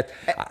video. Cool. And that,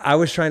 I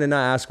was trying to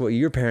not ask what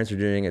your parents were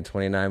doing at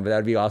 29, but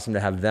that'd be awesome to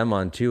have them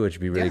on too, which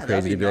would be really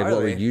crazy to be like,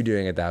 what were you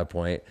doing at that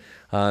point?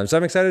 So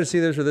I'm excited to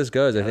see where this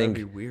goes. I think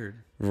that'd be weird.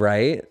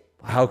 Right?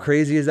 Wow. How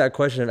crazy is that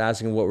question of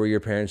asking what were your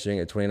parents doing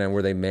at 29?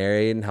 Were they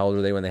married? And how old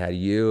were they when they had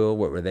you?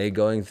 What were they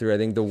going through? I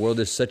think the world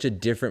is such a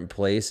different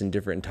place in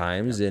different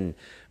times, and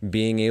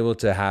being able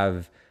to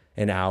have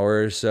an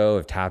hour or so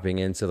of tapping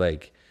into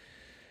like,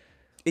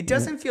 it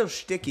doesn't feel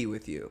shticky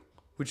with you,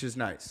 which is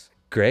nice.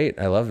 Great.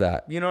 I love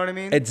that. You know what I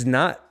mean? It's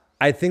not,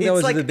 I think that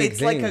was like, the big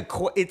thing.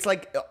 It's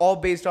like all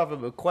based off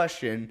of a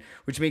question,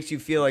 which makes you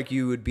feel like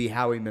you would be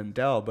Howie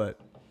Mandel, but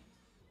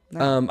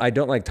no. I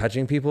don't like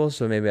touching people,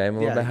 so maybe I'm a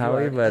little bit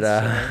Howie, but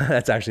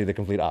that's actually the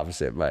complete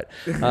opposite. But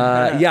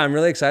yeah, I'm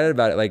really excited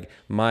about it. Like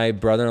my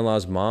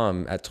brother-in-law's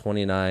mom at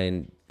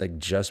 29, like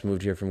just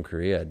moved here from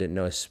Korea, didn't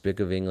know a spick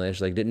of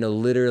English, like didn't know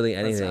literally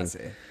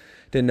anything.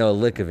 Didn't know a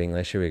lick of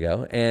English. Here we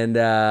go. And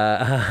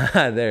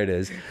there it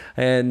is.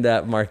 And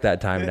mark that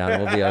time down.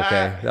 We'll be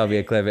okay. There'll be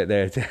a clip it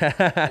there.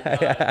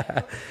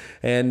 Yeah.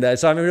 And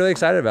so I'm really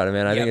excited about it,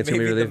 man. I think it's going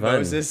to be really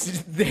fun.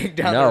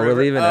 We're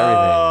leaving everything.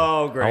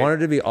 Oh, great. I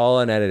want it to be all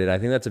unedited. I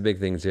think that's a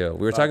big thing, too.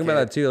 We were talking about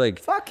that, too. Like,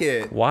 fuck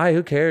it. Why?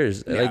 Who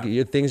cares? Yeah.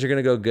 Like, things are going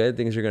to go good.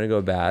 Things are going to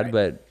go bad.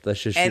 But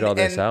let's just shoot all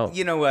this out.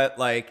 You know what?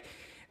 Like,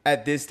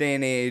 at this day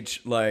and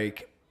age,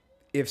 like,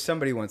 if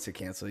somebody wants to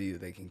cancel you,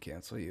 they can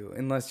cancel you.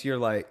 Unless you're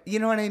like, you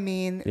know what I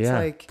mean? It's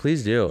like,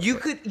 please do. You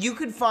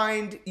could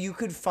find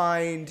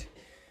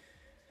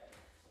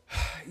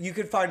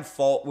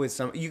fault with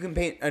some. You can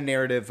paint a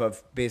narrative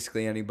of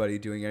basically anybody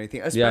doing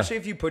anything, especially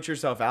if you put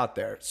yourself out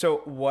there.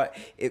 So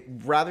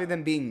rather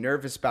than being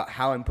nervous about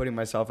how I'm putting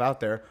myself out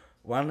there,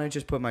 why don't I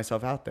just put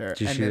myself out there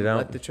and then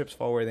let the chips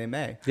fall where they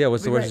may? Yeah.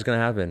 What's the worst that's gonna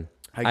happen?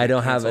 I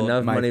don't have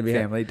enough money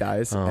behind. My family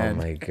dies. Oh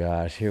my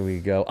gosh, here we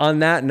go. On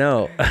that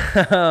note,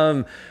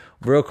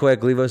 real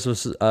quick, leave us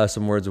with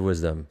some words of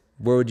wisdom.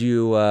 Where would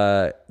you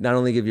not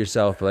only give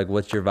yourself, but like,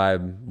 what's your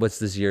vibe? What's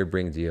this year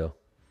bring to you?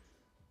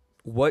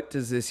 What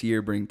does this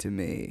year bring to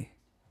me?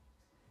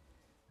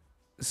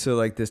 So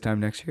like this time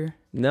next year?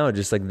 No,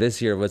 just like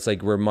this year. What's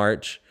like, we're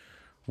March.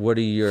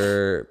 What's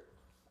your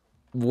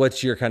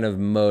kind of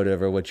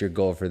motive, or what's your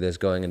goal for this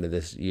going into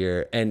this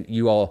year? And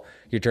you're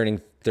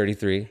turning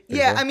 33.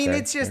 Yeah, I mean,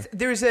 it's just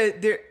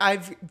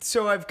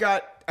I've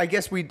got, I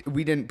guess we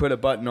didn't put a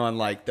button on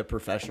like the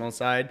professional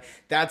side.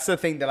 That's the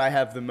thing that I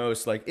have the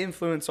most like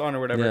influence on or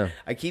whatever. Yeah.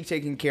 I keep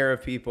taking care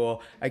of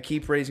people. I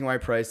keep raising my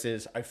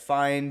prices. I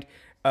find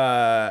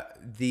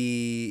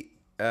the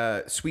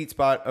sweet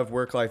spot of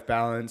work-life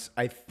balance.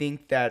 I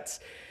think that's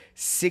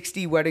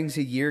 60 weddings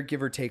a year,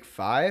 give or take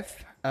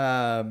 5.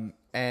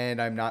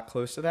 And I'm not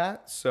close to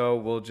that. So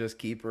we'll just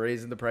keep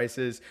raising the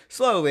prices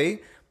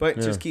slowly, but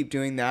just keep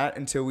doing that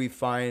until we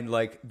find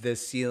like the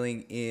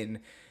ceiling in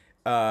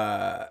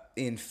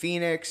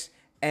Phoenix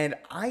And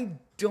I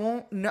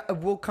don't know.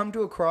 We'll come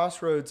to a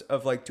crossroads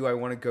of like, do I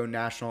want to go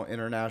national,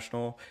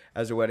 international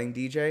as a wedding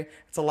DJ?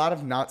 It's a lot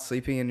of not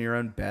sleeping in your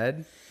own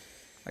bed.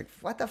 Like,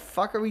 what the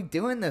fuck are we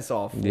doing this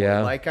all for?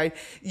 Yeah. Like,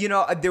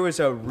 there was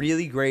a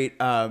really great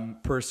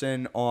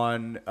person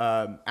on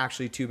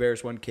actually Two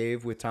Bears, One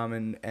Cave with Tom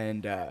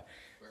and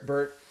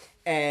Bert.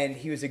 And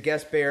he was a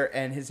guest bear,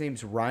 and his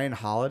name's Ryan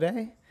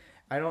Holiday.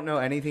 I don't know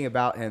anything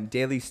about him.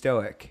 Daily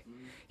Stoic.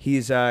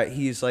 He's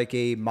like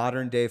a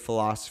modern day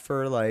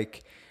philosopher.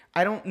 Like,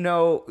 I don't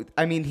know.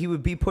 I mean, he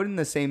would be put in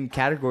the same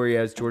category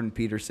as Jordan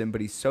Peterson,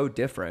 but he's so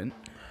different,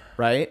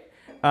 right?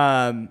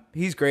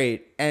 He's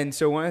great. And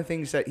so one of the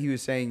things that he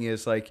was saying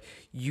is like,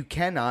 you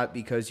cannot,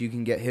 because you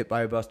can get hit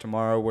by a bus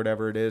tomorrow,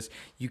 whatever it is,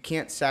 you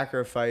can't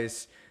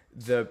sacrifice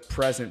the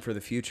present for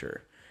the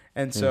future.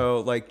 And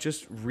so like,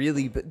 just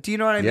really, do you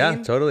know what I mean? Yeah,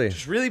 totally.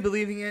 Just really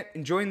believing it,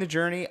 enjoying the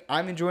journey.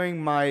 I'm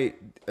enjoying my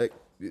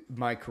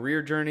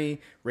career journey,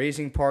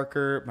 raising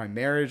Parker, my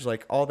marriage,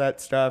 like all that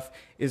stuff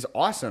is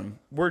awesome.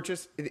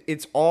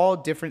 It's all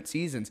different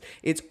seasons.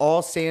 It's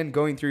all sand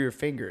going through your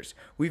fingers.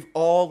 We've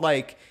all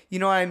like, you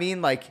know what I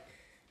mean? Like,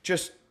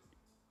 just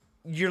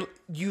you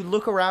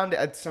look around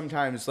at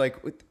sometimes like,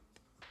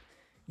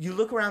 you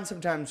look around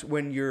sometimes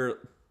when you're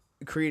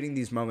creating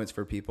these moments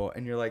for people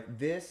and you're like,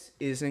 this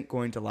isn't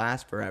going to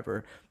last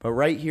forever, but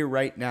right here,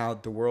 right now,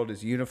 the world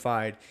is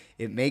unified.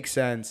 It makes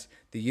sense.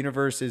 The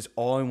universe is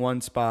all in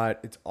one spot.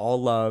 It's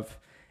all love.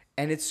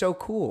 And it's so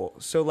cool.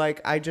 So like,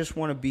 I just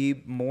want to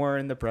be more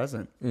in the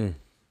present.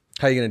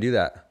 How are you going to do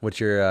that? What's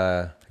your,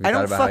 I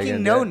don't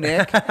fucking know,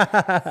 Nick.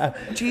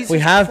 Jesus we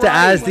have to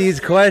ask Christ.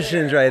 these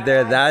questions right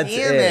there. That's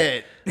Damn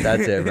it.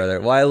 That's it,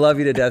 brother. Well, I love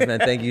you to death, man.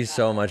 Thank you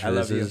so much for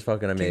this. This is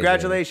fucking amazing.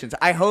 Congratulations.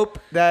 I hope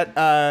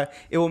that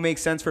it will make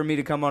sense for me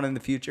to come on in the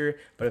future.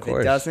 But if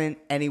it doesn't,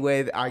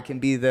 anyway, I can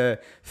be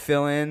the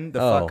fill-in, the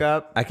fuck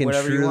up. I can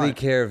whatever you truly want.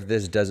 care if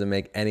this doesn't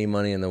make any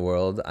money in the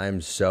world. I'm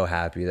so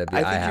happy that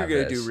I think have you're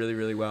going to this. do really,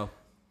 really well.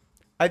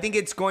 I think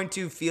it's going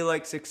to feel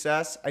like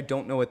success. I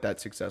don't know what that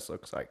success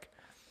looks like.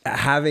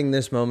 Having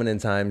this moment in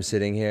time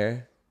sitting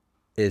here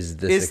is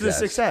the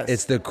success.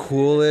 It's the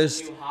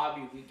coolest. New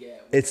hobby we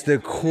get. It's the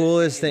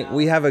coolest thing.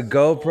 We have a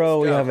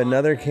GoPro. We have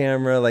another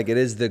camera. Like it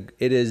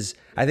is.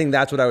 I think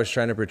that's what I was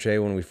trying to portray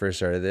when we first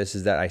started this.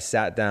 Is that I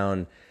sat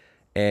down,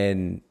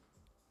 and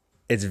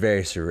it's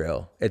very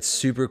surreal. It's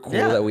super cool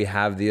that we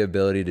have the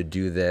ability to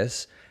do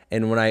this.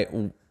 And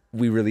when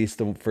we released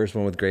the first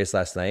one with Grace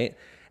last night,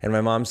 and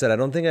my mom said, I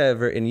don't think I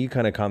ever. And you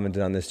kind of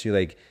commented on this too.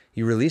 Like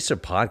you released a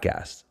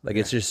podcast. Like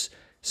it's just.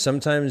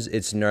 Sometimes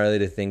it's gnarly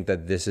to think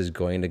that this is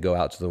going to go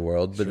out to the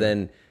world, but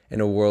then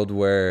in a world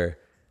where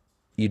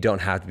you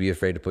don't have to be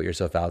afraid to put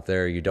yourself out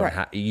there, you don't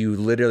you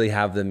literally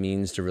have the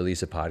means to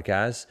release a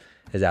podcast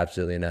is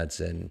absolutely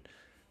nuts. And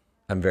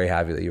I'm very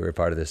happy that you were a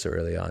part of this so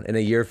early on. In a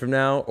year from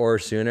now or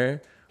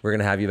sooner, we're going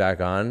to have you back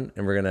on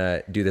and we're going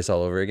to do this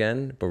all over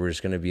again, but we're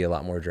just going to be a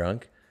lot more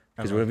drunk.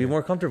 Because we're going to be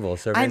more comfortable.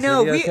 So I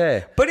know, be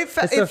okay. But it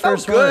felt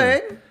first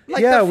good. one.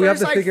 Like yeah, the we have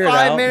first, to figure it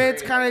 5 out.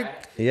 minutes kind of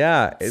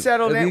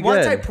settled in.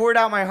 Once I poured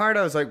out my heart,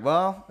 I was like,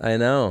 well, I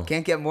know.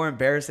 Can't get more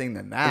embarrassing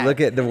than that.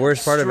 Look at the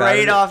worst part about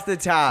it. Straight off the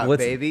top,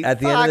 baby. At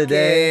the end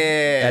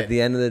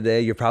of the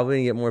day, you're probably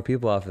going to get more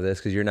people off of this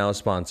because you're now a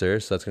sponsor.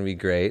 So that's going to be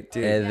great.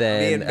 Dude, and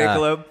then me and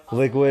Michelob.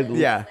 Liquid.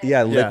 Yeah.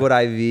 Liquid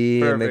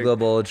IV, Perfect.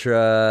 Michelob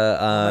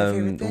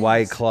Ultra,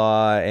 White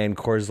Claw, and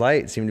Coors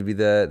Light seem to be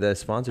the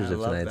sponsors of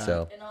love tonight. that.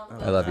 So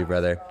I love you,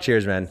 brother.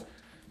 Cheers, man.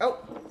 Oh,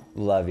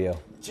 Love you.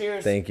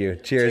 cheers. Thank you.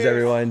 Cheers,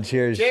 everyone.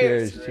 Cheers.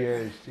 Cheers.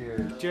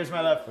 Cheers,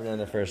 my love. We're doing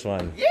the first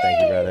one.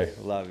 Thank you, brother.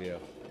 Love you.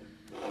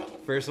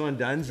 First one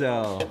done,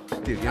 so.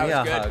 Dude, give me a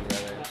That was hug, good.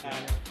 brother.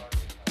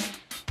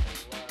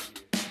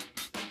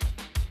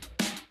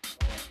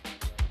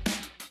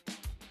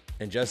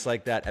 And just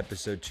like that,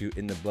 episode 2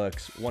 in the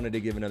books. Wanted to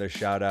give another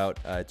shout out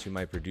to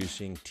my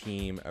producing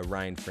team,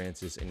 Ryan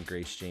Francis and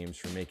Grace James,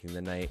 for making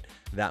the night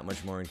that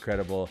much more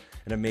incredible.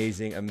 An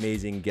amazing,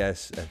 amazing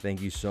guest.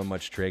 Thank you so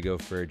much,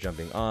 Trego, for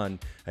jumping on.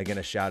 Again,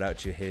 a shout out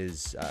to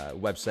his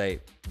website,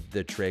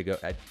 the Trego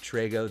at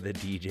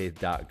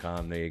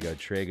TregoTheDJ.com. There you go,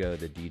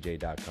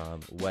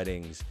 TregoTheDJ.com.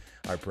 Weddings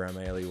are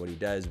primarily what he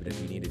does, but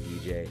if you need a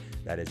DJ,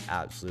 that is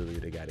absolutely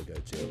the guy to go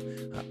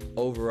to.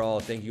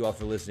 Overall, thank you all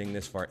for listening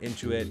this far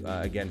into it.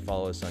 Again,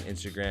 follow us on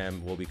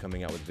Instagram. We'll be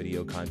coming out with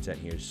video content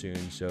here soon,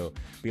 so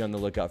be on the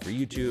lookout for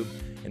YouTube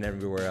and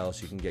everywhere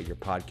else you can get your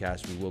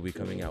podcast. We will be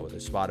coming out with a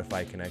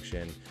Spotify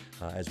connection,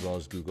 as well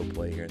as Google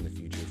Play here in the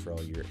future for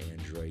all your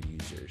Android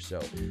users. So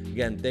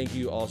again, thank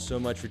you all so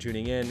much for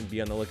tuning in.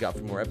 Be on the lookout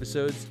for more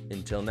episodes.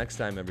 Until next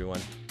time,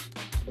 everyone.